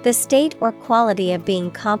 The state or quality of being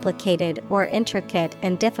complicated or intricate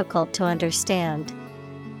and difficult to understand.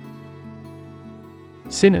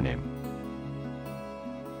 Synonym: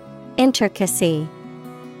 Intricacy,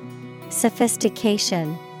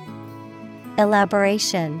 sophistication,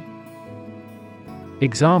 elaboration.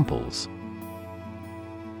 Examples: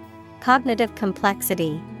 Cognitive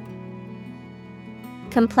complexity,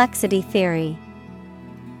 complexity theory.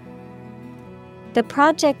 The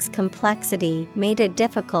project's complexity made it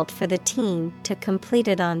difficult for the team to complete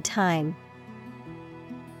it on time.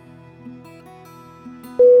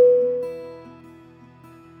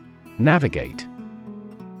 Navigate.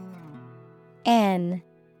 N-A-V-I-G-A-T-E.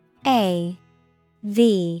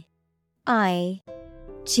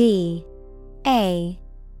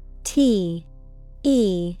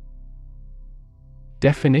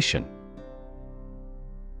 Definition: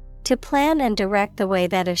 To plan and direct the way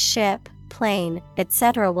that a ship, plane,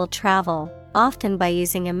 etc. will travel, often by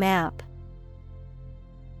using a map.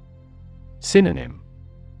 Synonym: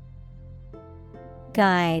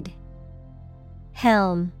 Guide,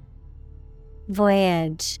 helm,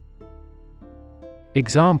 voyage.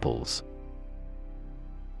 Examples: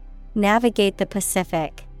 Navigate the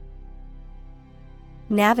Pacific.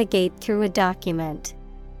 Navigate through a document.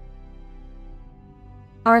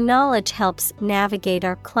 Our knowledge helps navigate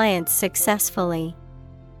our clients successfully.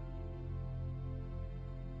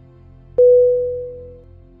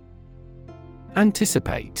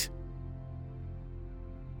 Anticipate.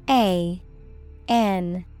 A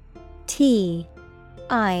N T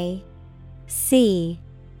I C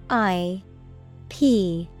I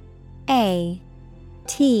P A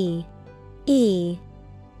T E.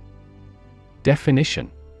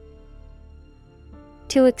 Definition: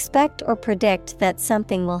 To expect or predict that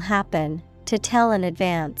something will happen, to tell in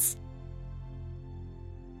advance.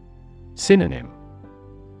 Synonym: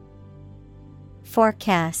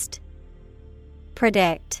 Forecast,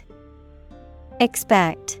 predict,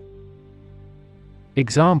 expect.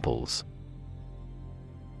 Examples: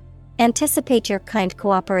 Anticipate your kind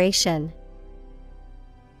cooperation.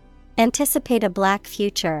 Anticipate a black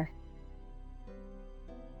future.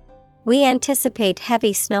 We anticipate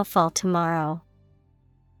heavy snowfall tomorrow.